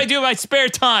 That's what I do in my spare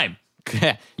time.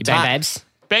 You bang babes?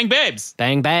 Bang babes.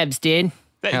 Bang babes, dude.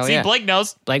 See, Blake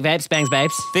knows. Blake babes, bangs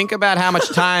babes. Think about how much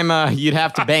time you'd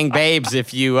have to bang babes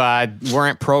if you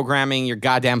weren't programming your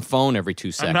goddamn phone every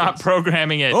 2 seconds. I'm not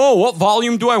programming it. Oh, what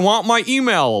volume do I want my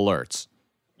email alerts?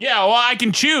 Yeah, well, I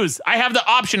can choose. I have the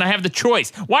option. I have the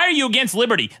choice. Why are you against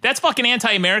liberty? That's fucking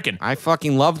anti-American. I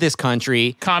fucking love this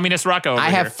country. Communist Rucka over I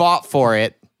here. have fought for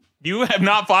it. You have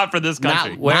not fought for this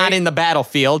country. Not in the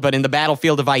battlefield, but in the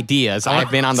battlefield of ideas. I've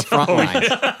been on the front lines.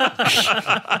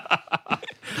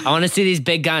 I want to see these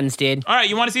big guns, dude. All right,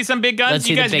 you want to see some big guns? Let's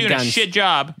You see the guys are big doing a guns. shit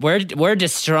job. We're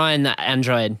destroying the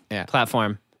Android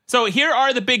platform. So here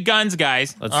are the big guns,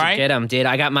 guys. Let's all right? get them, dude.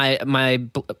 I got my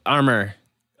armor.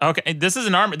 Okay, this is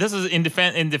an armor. This is in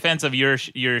defense of your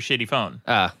shitty phone.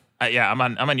 Yeah, I'm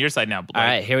on your side now. Blake. All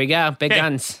right, here we go. Big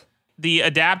guns. The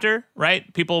adapter,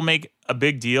 right? People make a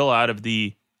big deal out of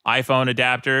the iPhone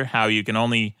adapter. How you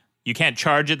can't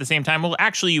charge at the same time. Well,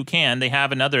 actually, you can. They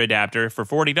have another adapter for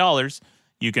 $40.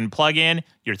 You can plug in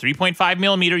your 3.5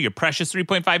 millimeter, your precious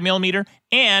 3.5 millimeter,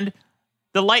 and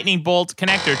the lightning bolt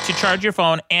connector to charge your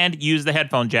phone and use the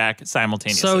headphone jack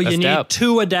simultaneously. So you need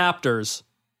two adapters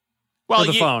for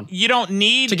the phone. You don't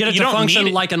need to get it to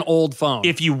function like an old phone.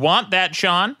 If you want that,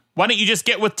 Sean, why don't you just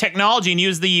get with technology and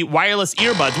use the wireless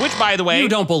earbuds, which, by the way... You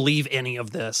don't believe any of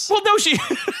this. Well, no, she...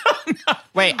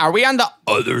 Wait, are we on the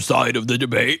other side of the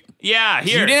debate? Yeah,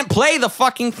 here. You didn't play the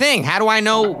fucking thing. How do I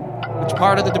know which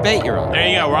part of the debate you're on? There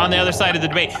you go. We're on the other side of the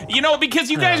debate. You know,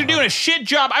 because you guys are doing a shit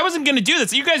job. I wasn't going to do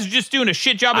this. You guys are just doing a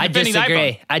shit job of defending the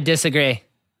iPhone. I disagree.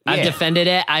 I've defended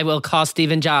it. I will call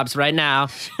Steven Jobs right now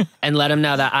and let him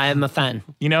know that I am a fan.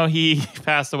 You know, he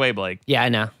passed away, Blake. Yeah, I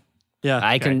know. Yeah,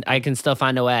 I can still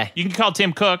find a way. You can call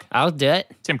Tim Cook. I'll do it.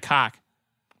 Tim Cock.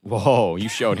 Whoa, you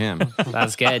showed him. That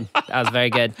was good. That was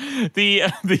very good. The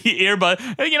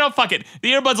earbud. You know, fuck it.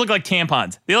 The earbuds look like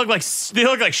tampons. They look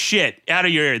like shit out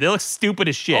of your ear. They look stupid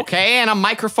as shit. Okay, and a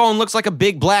microphone looks like a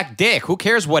big black dick. Who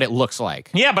cares what it looks like?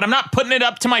 Yeah, but I'm not putting it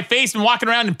up to my face and walking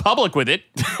around in public with it.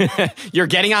 You're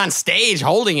getting on stage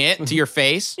holding it to your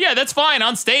face. Yeah, that's fine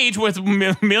on stage with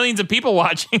millions of people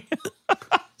watching.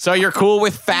 So you're cool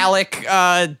with phallic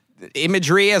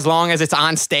imagery as long as it's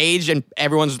on stage and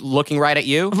everyone's looking right at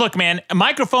you? Look, man,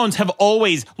 microphones have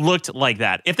always looked like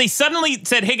that. If they suddenly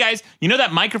said, hey, guys, you know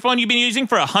that microphone you've been using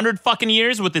for 100 fucking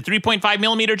years with the 3.5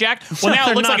 millimeter jack? Well, now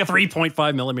it looks like a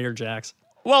 3.5 millimeter jacks.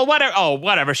 Well, whatever. Oh,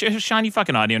 whatever. Sean, you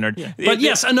fucking audio nerd. Yeah. But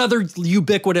yes, another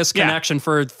ubiquitous connection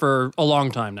for a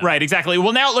long time now. Right, exactly.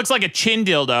 Well, now it looks like a chin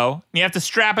dildo. You have to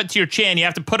strap it to your chin. You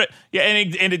have to put it,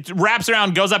 and it wraps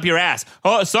around, goes up your ass.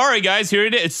 Oh, sorry, guys. Here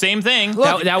it is. Same thing.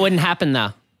 That wouldn't happen,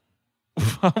 though.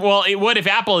 Well, it would if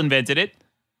Apple invented it.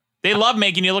 They love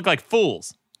making you look like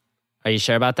fools. Are you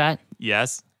sure about that?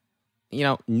 Yes. You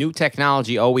know, new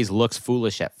technology always looks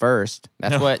foolish at first.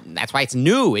 That's why it's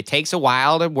new. It takes a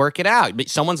while to work it out. But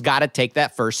someone's got to take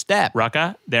that first step.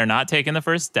 Rucka, they're not taking the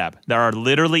first step. There are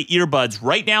literally earbuds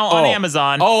right now on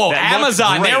Amazon. Oh,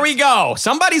 Amazon. There we go.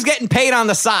 Somebody's getting paid on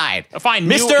the side. Fine.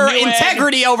 Mr.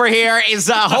 Integrity over here is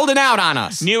holding out on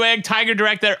us. Newegg, Tiger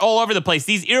Direct, they're all over the place.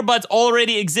 These earbuds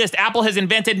already exist. Apple has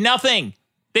invented nothing.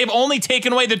 They've only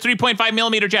taken away the 3.5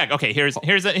 millimeter jack. Okay, here's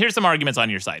some arguments on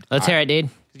your side. Let's hear it, dude.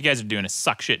 You guys are doing a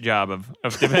suck shit job of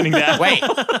defending that. Wait,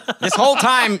 this whole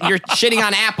time you're shitting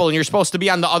on Apple and you're supposed to be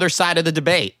on the other side of the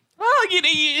debate. Well,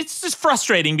 it's just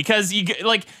frustrating because you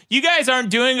guys aren't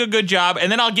doing a good job,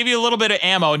 and then I'll give you a little bit of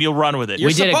ammo and you'll run with it.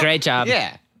 We did a great job.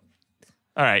 Yeah.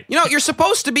 All right. You know, you're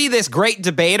supposed to be this great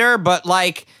debater, but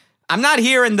like, I'm not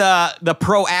hearing the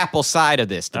pro-Apple side of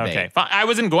this debate. Okay, fine. I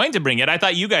wasn't going to bring it. I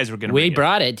thought you guys were going to bring it. We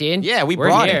brought it, dude. Yeah, We're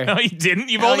brought here. it. No, you didn't.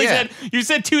 You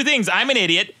said two things. I'm an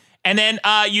idiot, and then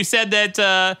you said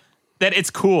that it's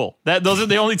cool. Those are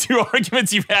the only two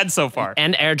arguments you've had so far.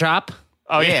 And AirDrop.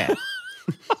 Oh yeah.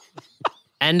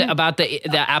 And about the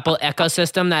Apple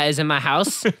ecosystem that is in my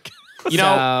house. You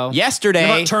know, yesterday...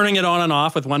 About turning it on and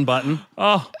off with one button.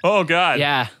 Oh God.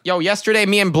 Yeah. Yo, yesterday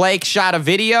me and Blake shot a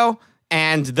video,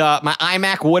 and my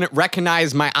iMac wouldn't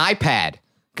recognize my iPad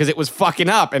because it was fucking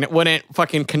up, and it wouldn't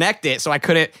fucking connect it, so I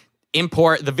couldn't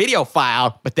import the video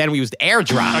file, but then we used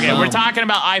AirDrop. Okay, we're talking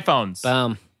about iPhones.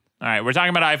 Boom. All right, we're talking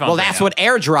about iPhones. Well, that's what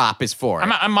AirDrop is for.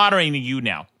 I'm moderating you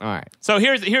now. All right. So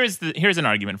here's an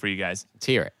argument for you guys. Let's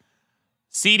hear it.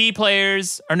 CD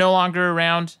players are no longer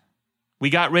around. We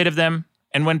got rid of them.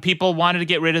 And when people wanted to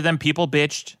get rid of them, people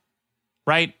bitched.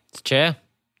 Right? It's true.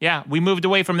 Yeah, we moved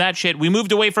away from that shit. We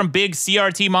moved away from big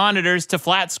CRT monitors to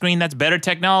flat screen. That's better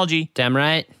technology. Damn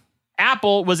right.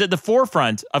 Apple was at the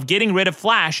forefront of getting rid of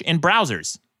Flash in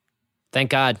browsers.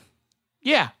 Thank God.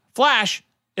 Yeah, Flash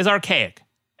is archaic.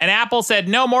 And Apple said,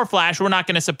 no more Flash. We're not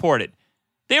going to support it.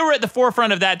 They were at the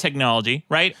forefront of that technology,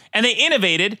 right? And they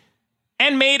innovated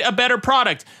and made a better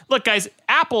product. Look, guys,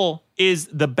 Apple is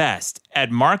the best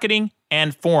at marketing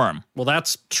and form. Well,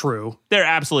 that's true. They're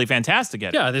absolutely fantastic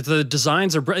at it. Yeah, the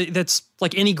designs are, that's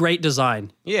like any great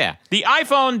design. Yeah. The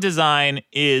iPhone design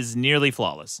is nearly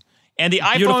flawless. And the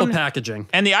Beautiful iPhone packaging.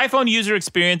 And the iPhone user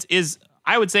experience is,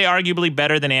 I would say, arguably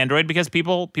better than Android because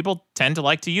people tend to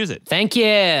like to use it. Thank you.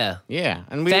 Yeah.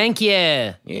 And Thank you.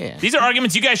 Yeah. These are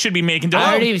arguments you guys should be making. I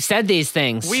already said these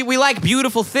things. We like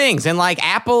beautiful things, and like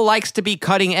Apple likes to be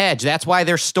cutting edge. That's why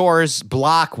their stores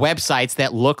block websites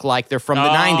that look like they're from the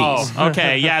 90s.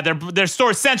 Okay, yeah, their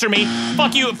stores censor me.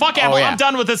 Fuck you, fuck Apple. yeah. I'm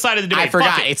done with this side of the debate. I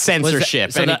forgot Fuck it. it's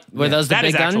censorship. Were those the That big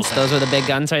is actual guns? Those were the big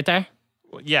guns right there?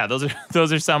 Yeah, those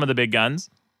are some of the big guns.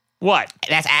 What?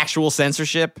 That's actual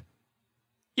censorship.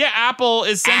 Yeah, Apple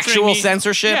is censoring Actual me.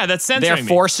 censorship. Yeah, that's censoring They're me.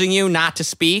 forcing you not to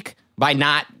speak by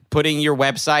not putting your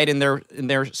website in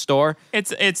their store.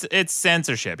 It's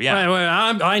censorship. Yeah. Wait,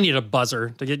 I need a buzzer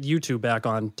to get you two back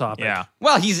on topic. Yeah.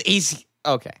 Well, he's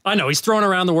okay. I know he's throwing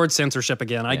around the word censorship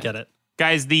again. I get it.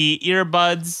 Guys, the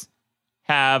earbuds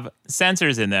have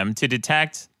sensors in them to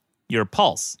detect your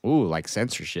pulse. Ooh, like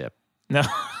censorship. No.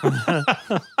 Good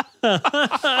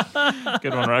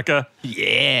one, Rucka.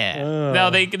 Yeah. No,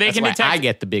 they That's can why detect. I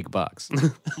get the big bucks.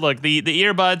 Look, the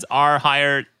earbuds are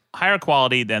higher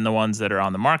quality than the ones that are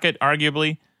on the market,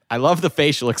 arguably. I love the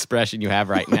facial expression you have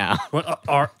right now. What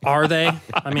are they?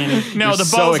 I mean, No, you're the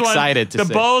so Bose excited one.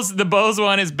 to The Bose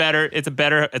one is better. It's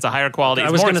a higher quality. It's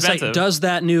I was more going to say, expensive. does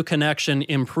that new connection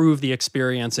improve the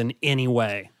experience in any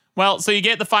way? Well, so you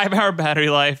get the 5-hour battery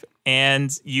life, and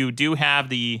you do have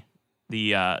the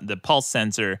pulse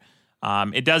sensor.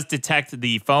 It does detect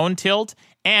the phone tilt,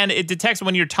 and it detects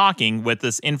when you're talking with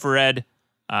this infrared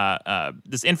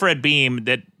beam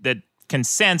that can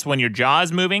sense when your jaw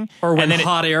is moving, Or when and then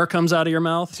hot air comes out of your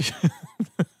mouth?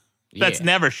 That's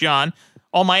never, Sean.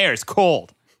 All my air is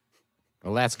cold.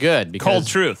 Well, that's good because Cold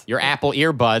truth. Your Apple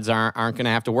earbuds aren't going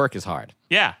to have to work as hard.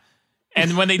 Yeah,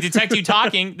 and when they detect you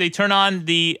talking, they turn on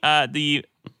the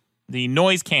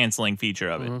noise canceling feature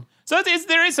of it. Mm-hmm. So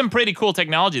there is some pretty cool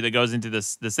technology that goes into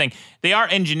this thing. They are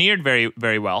engineered very,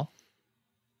 very well,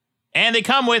 and they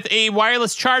come with a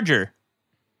wireless charger.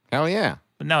 Hell yeah!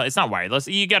 But no, it's not wireless.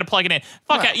 You got to plug it in.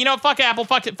 Fuck it. Fuck Apple.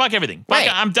 Fuck everything.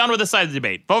 I'm done with this side of the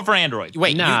debate. Vote for Android.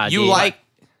 Wait,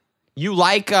 you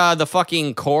like the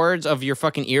fucking cords of your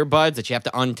fucking earbuds that you have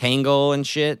to untangle and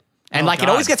shit? And it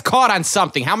always gets caught on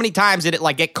something. How many times did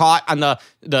it get caught on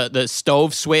the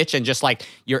stove switch and just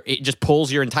it just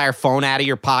pulls your entire phone out of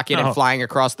your pocket and flying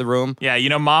across the room? Yeah,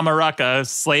 Mama Rucka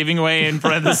slaving away in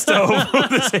front of the stove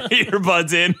with his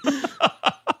earbuds in.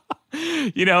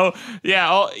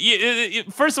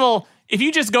 First of all, if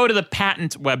you just go to the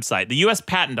patent website, the U.S.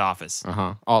 Patent Office,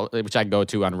 which I go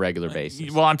to on a regular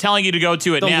basis. Well, I'm telling you to go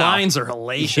to it now. The lines are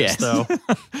hellacious, though.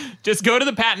 Just go to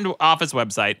the Patent Office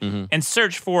website and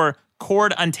search for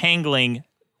cord untangling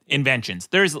inventions.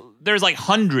 There's like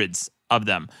hundreds of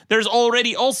them. There's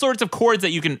already all sorts of cords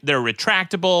that they're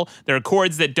retractable. There are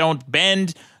cords that don't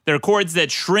bend. There are cords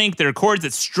that shrink. There are cords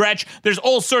that stretch. There's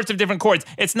all sorts of different cords.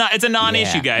 It's a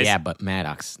non-issue, guys. Yeah, but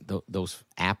Maddox, those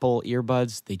Apple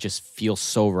earbuds, they just feel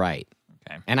so right.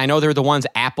 Okay. And I know they're the ones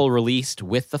Apple released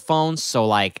with the phone,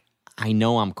 so I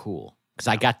know I'm cool because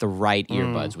I got the right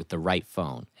earbuds with the right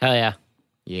phone. Hell yeah.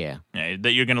 Yeah. Yeah,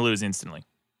 that you're going to lose instantly.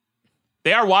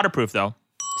 They are waterproof, though.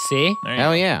 See?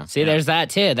 Hell yeah. See, there's that,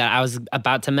 too, that I was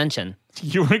about to mention.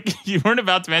 You weren't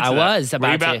about to mention I that. was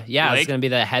about to. Yeah, it's going to be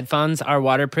the headphones are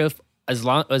waterproof as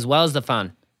well as the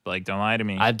phone. Blake, don't lie to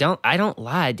me. I don't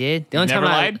lie, dude. The only never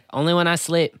time lied? Only when I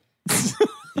sleep.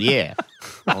 Yeah.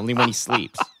 Only when he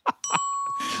sleeps.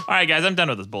 All right, guys, I'm done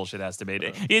with this bullshit ass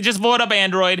debate. You just vote up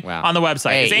Android on the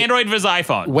website. Hey, it's Android versus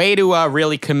iPhone. Way to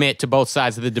really commit to both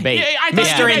sides of the debate. Yeah, I thought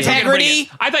Mr. you guys were gonna bring Integrity. it.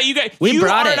 I thought you guys. We you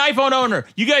brought are it. an iPhone owner.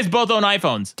 You guys both own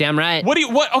iPhones. Damn right. What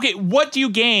do you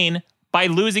gain by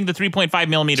losing the 3.5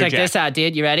 millimeter Check jack? this out,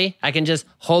 dude. You ready? I can just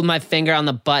hold my finger on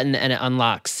the button and it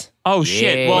unlocks. Oh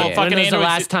shit! Well, fucking When was the Android.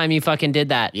 last time you fucking did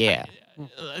that? Yeah.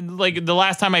 Like the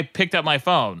last time I picked up my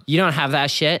phone. You don't have that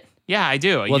shit? Yeah, I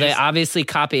do. Well, they obviously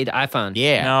copied iPhone.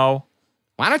 Yeah. No.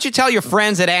 Why don't you tell your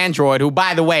friends at Android, who,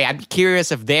 by the way, I'd be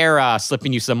curious if they're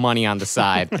slipping you some money on the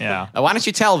side. Yeah. Why don't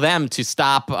you tell them to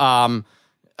stop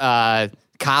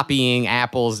copying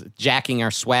Apple's jacking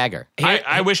our swagger?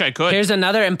 I wish I could. Here's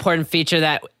another important feature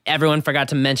that everyone forgot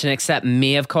to mention except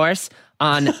me, of course.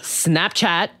 On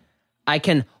Snapchat, I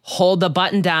can hold the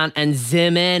button down and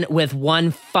zoom in with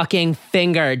one fucking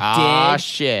finger, dude. Ah,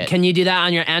 shit. Can you do that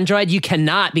on your Android? You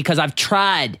cannot because I've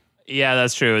tried. Yeah,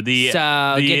 that's true. Get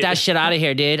that shit out of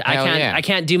here, dude. I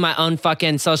can't do my own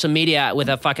fucking social media with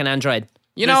a fucking Android.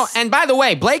 You know, and by the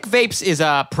way, Blake Vapes is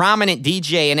a prominent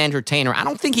DJ and entertainer. I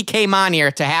don't think he came on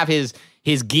here to have his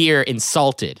his gear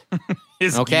insulted.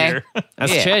 His okay? gear.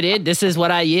 That's true, dude. This is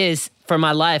what I use for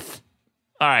my life.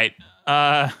 All right.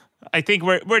 I think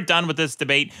we're done with this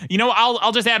debate. You know,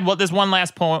 I'll just add this one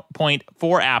last point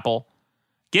for Apple.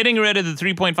 Getting rid of the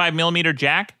 3.5 millimeter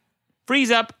jack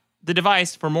frees up the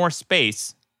device for more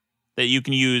space that you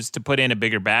can use to put in a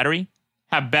bigger battery,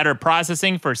 have better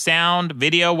processing for sound,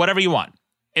 video, whatever you want.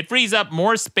 It frees up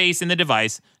more space in the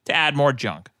device to add more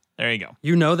junk. There you go.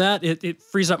 You know that? It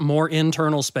frees up more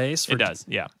internal space? It does,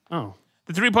 yeah. Oh.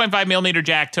 The 3.5 millimeter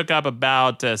jack took up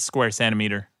about a square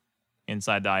centimeter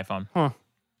inside the iPhone. Huh. All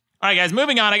right, guys,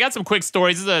 moving on. I got some quick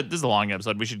stories. This is a long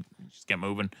episode. We should just get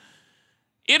moving.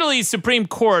 Italy's Supreme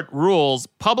Court rules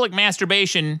public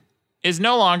masturbation is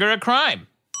no longer a crime.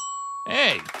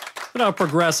 Hey. Look how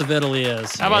progressive Italy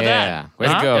is. How about that? Way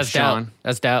to go, That's Sean. dope.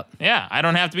 That's dope. Yeah, I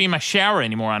don't have to be in my shower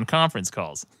anymore on conference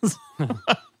calls.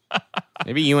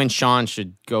 Maybe you and Sean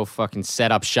should go fucking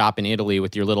set up shop in Italy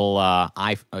with your little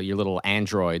your little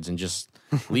androids and just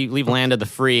leave land of the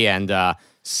free and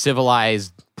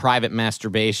civilized private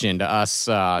masturbation to us.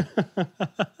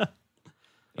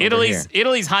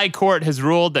 Italy's high court has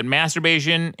ruled that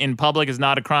masturbation in public is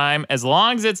not a crime as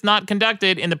long as it's not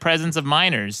conducted in the presence of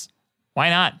minors. Why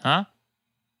not, huh?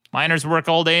 Minors work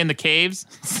all day in the caves.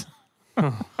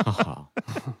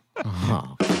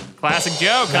 Classic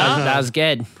joke, huh? That was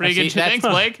good. Pretty good. Thanks,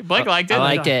 Blake. Blake liked it. I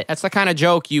liked it. That's the kind of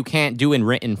joke you can't do in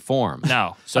written form.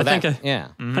 No. So I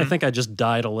I think I just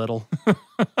died a little.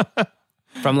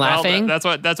 From laughing?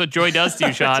 Well, that's what joy does to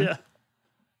you, Sean. Yeah.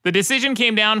 The decision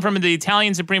came down from the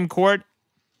Italian Supreme Court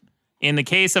in the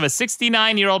case of a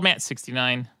 69-year-old man.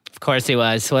 69. Of course he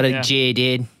was. What a G,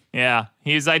 dude. Yeah.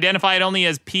 He's identified only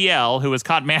as PL, who was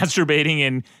caught masturbating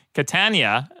in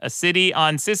Catania, a city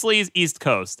on Sicily's east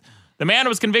coast. The man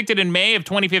was convicted in May of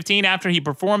 2015 after he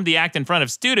performed the act in front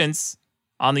of students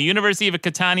on the University of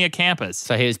Catania campus.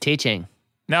 So he was teaching.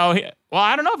 No,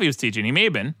 I don't know if he was teaching. He may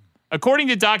have been. According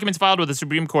to documents filed with the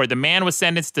Supreme Court, the man was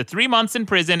sentenced to 3 months in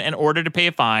prison and ordered to pay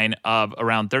a fine of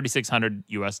around $3,600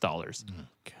 US.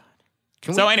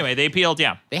 Anyway, they appealed,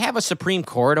 yeah. They have a Supreme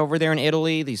Court over there in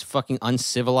Italy, these fucking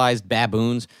uncivilized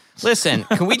baboons. Listen,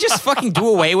 can we just fucking do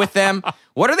away with them?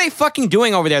 What are they fucking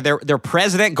doing over there? Their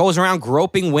president goes around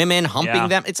groping women, humping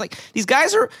them. It's like, these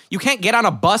guys you can't get on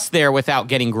a bus there without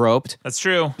getting groped. That's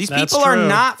true. These people are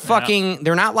not fucking,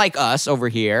 they're not like us over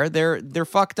here. They're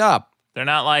fucked up. They're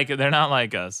not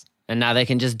like us. And now they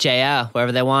can just J.O.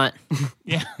 wherever they want.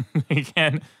 Yeah, they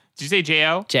can. Did you say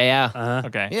J.O.? J.O.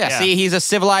 Okay. Yeah, see, he's a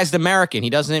civilized American. He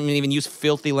doesn't even use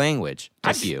filthy language.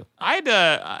 F you. I don't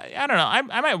know.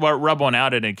 I might rub one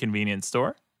out at a convenience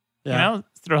store. Yeah. You know,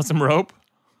 throw some rope.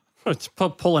 It's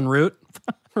pulling root.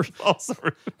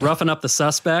 Roughing up the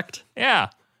suspect. Yeah.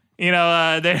 You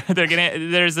know,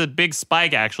 there's a big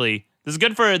spike, actually. This is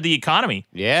good for the economy.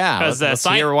 Yeah, because let's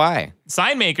hear why.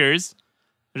 Sign makers,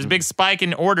 there's a big spike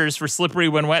in orders for slippery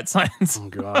when wet signs. Oh,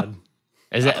 God.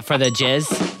 Is it for the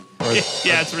jizz?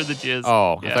 Yeah, it's for the jizz.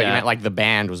 Oh, yeah. I thought you meant like the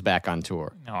band was back on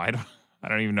tour. No, I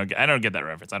don't even know. I don't get that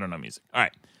reference. I don't know music. All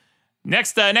right.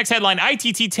 Next headline,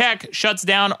 ITT Tech shuts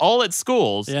down all its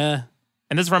schools. Yeah.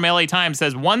 And this is from LA Times.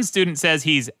 Says one student says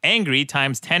he's angry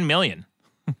times 10 million.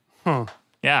 Huh.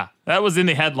 Yeah, that was in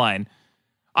the headline.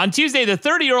 On Tuesday, the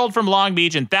 30-year-old from Long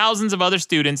Beach and thousands of other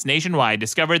students nationwide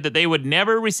discovered that they would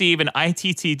never receive an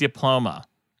ITT diploma.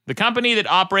 The company that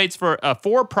operates for a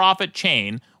for-profit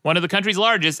chain, one of the country's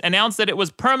largest, announced that it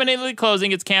was permanently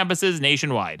closing its campuses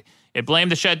nationwide. It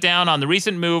blamed the shutdown on the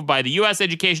recent move by the U.S.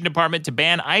 Education Department to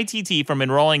ban ITT from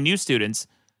enrolling new students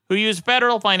who use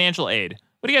federal financial aid.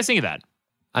 What do you guys think of that?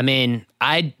 I mean,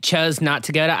 I chose not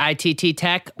to go to ITT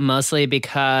Tech mostly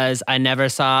because I never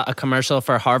saw a commercial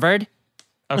for Harvard.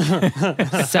 Okay.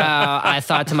 So I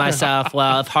thought to myself,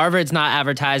 well, if Harvard's not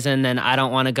advertising, then I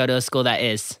don't want to go to a school that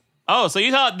is. Oh, so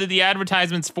you thought that the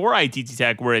advertisements for ITT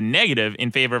Tech were a negative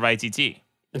in favor of ITT?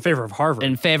 In favor of Harvard.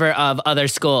 In favor of other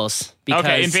schools.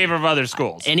 Okay, in favor of other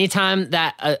schools. Anytime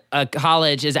that a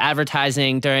college is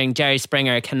advertising during Jerry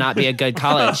Springer, it cannot be a good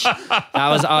college. That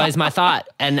was always my thought.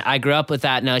 And I grew up with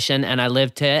that notion, and I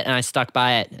lived to it, and I stuck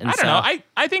by it. And I don't know.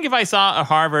 I think if I saw a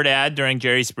Harvard ad during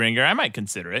Jerry Springer, I might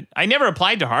consider it. I never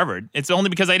applied to Harvard. It's only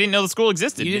because I didn't know the school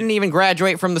existed. You didn't even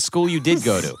graduate from the school you did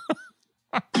go to.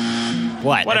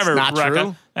 What? Whatever, That's not Rucka.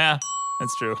 true? Yeah,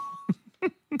 that's true.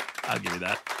 I'll give you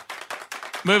that.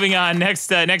 Moving on, next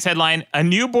headline. A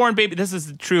newborn baby. This is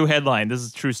a true headline. This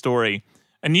is a true story.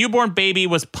 A newborn baby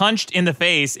was punched in the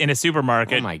face in a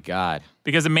supermarket. Oh, my God.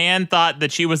 Because a man thought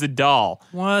that she was a doll.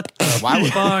 What the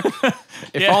fuck?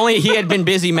 If only he had been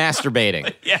busy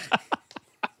masturbating. Yeah.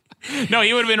 No,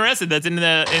 he would have been arrested. That's in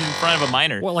front of a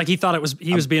minor. Well, like he thought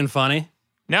he was being funny?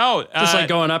 No. Just like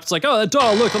going up, it's like, oh, a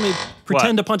doll, look, let me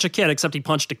pretend to punch a kid, except he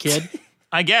punched a kid.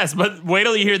 I guess, but wait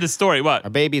till you hear the story. What? A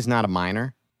baby's not a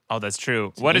minor. Oh, that's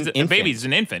true. What is it? A baby's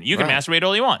an infant. You can Right. masturbate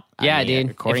all you want. Yeah,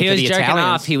 dude. If he was jerking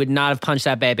off, he would not have punched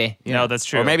that baby. No, that's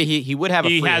true. Or maybe he would have a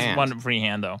free hand. He has one free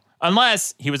hand, though.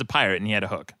 Unless he was a pirate and he had a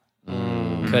hook.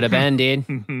 Could have been, dude.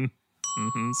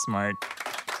 Smart.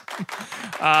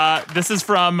 This is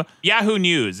from Yahoo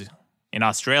News in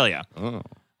Australia. Oh.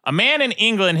 A man in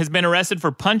England has been arrested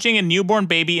for punching a newborn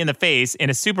baby in the face in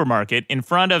a supermarket in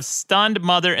front of stunned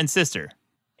mother and sister.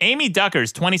 Amy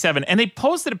Ducker's 27, and they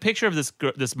posted a picture of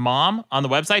this mom on the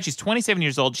website. She's 27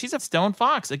 years old. She's a stone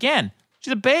fox. Again,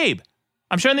 she's a babe.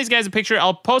 I'm showing these guys a picture.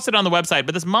 I'll post it on the website,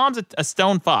 but this mom's a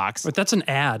stone fox. But that's an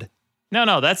ad.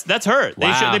 No, that's her.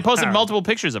 Wow. They posted multiple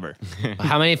pictures of her.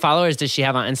 How many followers does she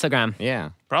have on Instagram? Yeah.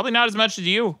 Probably not as much as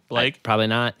you, Blake. Probably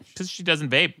not. Because she doesn't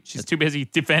vape. She's too busy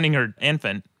defending her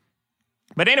infant.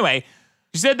 But anyway,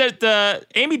 she said that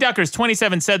Amy Ducker's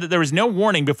 27 said that there was no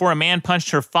warning before a man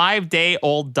punched her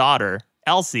 5-day-old daughter,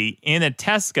 Elsie, in a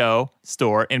Tesco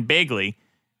store in Bagley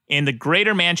in the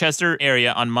Greater Manchester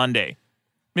area on Monday.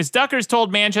 Ms. Duckers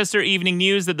told Manchester Evening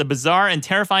News that the bizarre and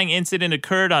terrifying incident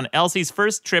occurred on Elsie's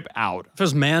first trip out. If it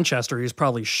was Manchester, he was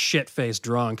probably shit-faced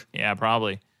drunk. Yeah,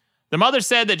 probably. The mother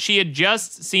said that she had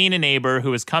just seen a neighbor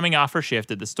who was coming off her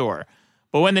shift at the store.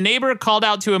 But when the neighbor called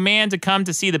out to a man to come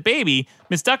to see the baby,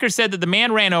 Ms. Ducker said that the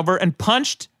man ran over and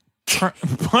punched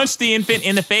the infant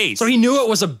in the face. So he knew it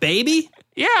was a baby?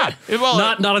 Yeah.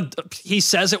 Well, he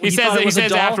says it when he he thought it was a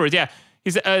doll? afterwards, yeah. He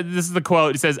said, this is the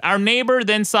quote. He says, our neighbor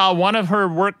then saw one of her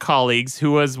work colleagues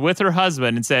who was with her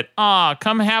husband and said,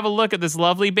 come have a look at this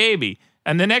lovely baby.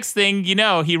 And the next thing you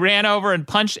know, he ran over and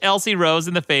punched Elsie Rose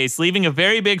in the face, leaving a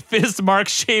very big fist mark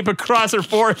shape across her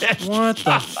forehead. What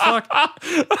the fuck?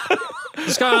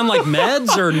 This guy on like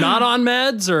meds or not on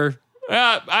meds or?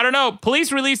 I don't know.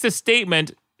 Police released a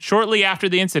statement shortly after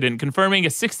the incident confirming a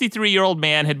 63-year-old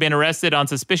man had been arrested on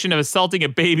suspicion of assaulting a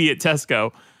baby at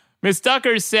Tesco. Ms.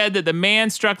 Duckers said that the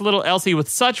man struck little Elsie with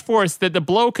such force that the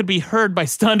blow could be heard by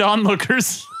stunned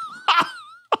onlookers.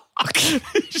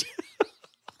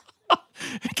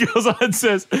 It goes on and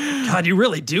says, God, you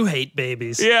really do hate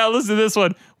babies. Yeah, listen to this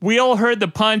one. We all heard the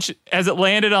punch as it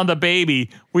landed on the baby.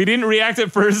 We didn't react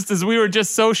at first as we were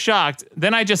just so shocked.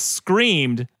 Then I just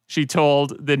screamed, she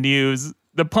told the news.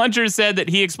 The puncher said that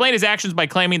he explained his actions by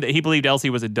claiming that he believed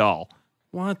Elsie was a doll.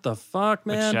 What the fuck,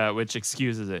 man? Which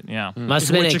excuses it, yeah. Must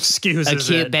have been a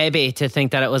cute baby to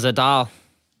think that it was a doll.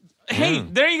 Hey,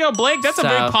 there you go, Blake. That's a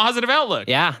very positive outlook.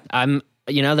 Yeah,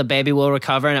 the baby will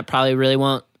recover, and it probably really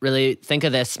won't really think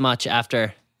of this much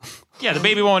after. Yeah, the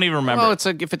baby won't even remember. Well,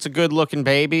 if it's a good-looking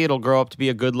baby, it'll grow up to be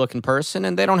a good-looking person,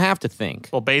 and they don't have to think.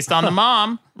 Well, based on the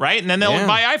mom, right? And then they'll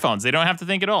buy iPhones. They don't have to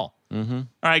think at all. Mm-hmm. All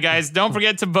right, guys, don't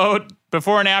forget to vote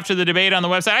before and after the debate on the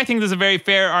website. I think this is a very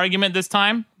fair argument this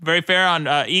time. Very fair on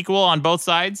equal on both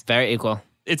sides. Very equal.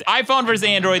 It's iPhone versus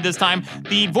Android this time.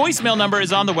 The voicemail number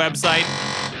is on the website.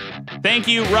 Thank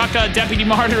you, Rucka, Deputy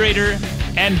Moderator,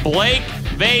 and Blake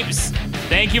Vapes.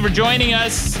 Thank you for joining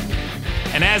us.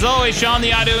 And as always, Sean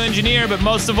the Audio Engineer, but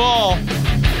most of all,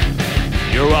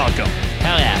 you're welcome.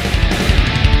 Hell yeah.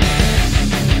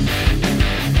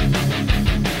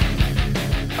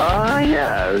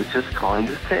 Yeah, I was just calling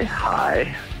to say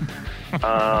hi.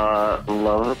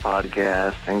 Love the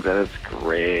podcast, think that it's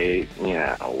great,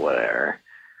 whatever.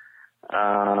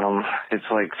 It's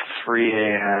like 3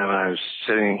 a.m. I was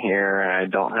sitting here and I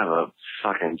don't have a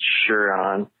fucking shirt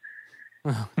on.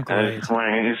 Oh, I was just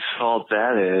wondering whose fault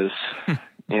that is.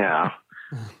 Yeah.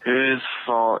 Whose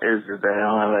fault is it that I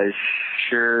don't have a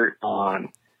shirt on?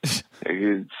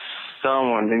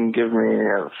 Someone didn't give me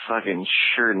a fucking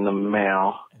shirt in the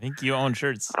mail. I think you own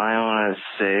shirts. All I want to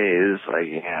say is,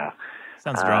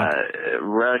 sounds drunk.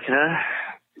 Rucka,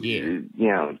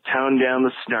 tone down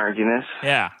the snarkiness.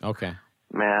 Yeah. Okay.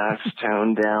 Max,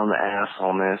 tone down the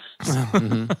assholeness.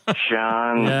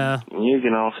 Sean, you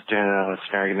can also tone down the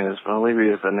snarkiness, but I'll leave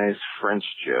you with a nice French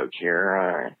joke here.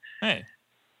 All right. Hey.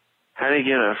 How do you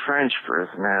get a French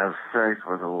person to have sex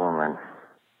with a woman?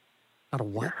 Out of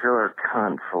what? You fill her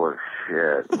cunt full of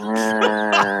shit. Oh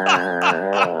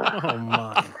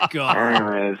my God.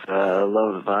 Anyways,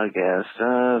 love the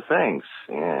podcast. Thanks.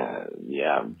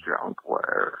 Yeah, I'm drunk.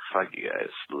 Whatever. Fuck you guys.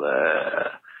 Blah.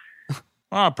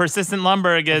 Oh, Persistent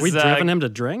Lumber, I guess. We've driven him to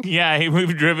drink? Yeah,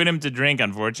 we've driven him to drink,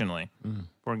 unfortunately.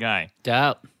 Poor guy.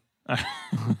 Dope.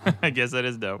 I guess that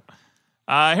is dope.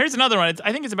 Here's another one.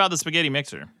 I think it's about the spaghetti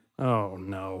mixer. Oh,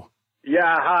 no.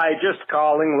 Yeah, hi. Just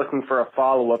calling, looking for a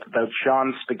follow-up about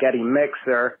Sean's spaghetti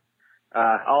mixer.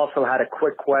 Also had a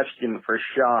quick question for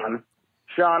Sean.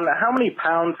 Sean, how many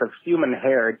pounds of human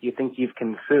hair do you think you've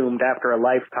consumed after a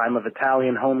lifetime of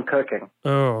Italian home cooking?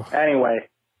 Oh. Anyway,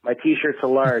 my T-shirt's a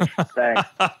large. Thanks.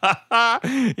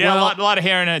 Yeah, well, a lot of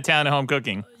hair in Italian home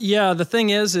cooking. Yeah, the thing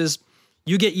is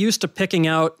you get used to picking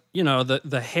out,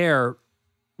 the hair.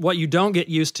 What you don't get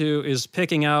used to is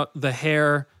picking out the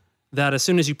hair that as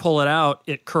soon as you pull it out,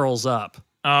 it curls up.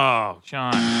 Oh,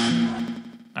 Sean.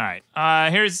 All right.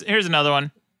 Here's another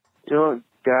one. You know what?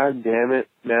 God damn it,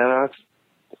 Maddox.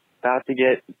 About to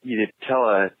get you to tell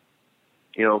a,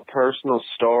 personal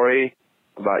story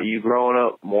about you growing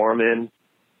up Mormon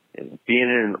and being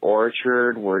in an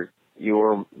orchard where you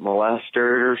were molested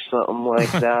or something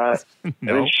like that. No. And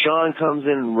then Sean comes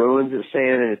in and ruins it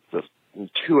saying it's the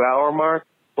 2-hour mark.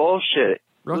 Bullshit.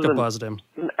 Rucka buzzed him.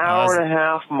 An hour and a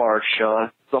half mark, Sean.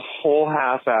 It's a whole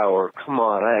half hour. Come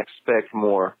on, I expect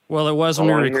more. Well, it was when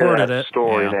we recorded it.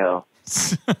 Story now.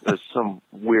 There's some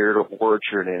weird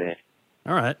orchard in it.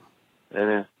 All right.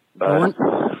 And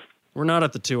we're not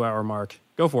at the 2-hour mark.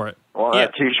 Go for it. Well,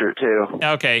 that T-shirt too.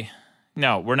 Okay.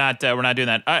 No, we're not doing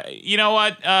that. You know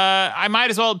what? I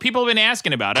might as well. People have been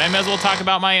asking about it. I might as well talk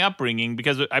about my upbringing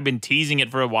because I've been teasing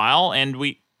it for a while. And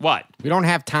what? We don't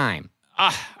have time.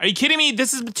 Are you kidding me?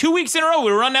 This is 2 weeks in a row.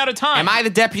 We're running out of time. Am I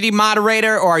the deputy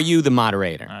moderator or are you the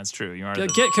moderator? That's true. You are.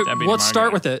 Let's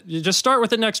start with it. You just start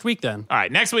with it next week then. All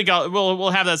right, next week we'll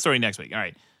have that story next week. All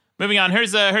right, moving on.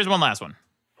 Here's one last one.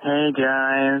 Hey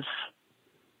guys,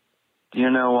 do you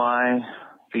know why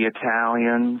the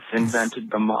Italians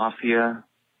invented the mafia?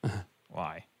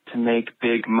 Why? To make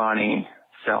big money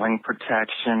selling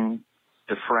protection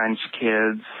to French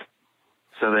kids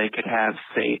so they could have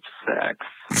safe sex.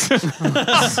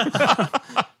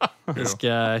 This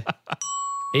guy.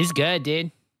 He's good,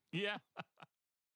 dude. Yeah.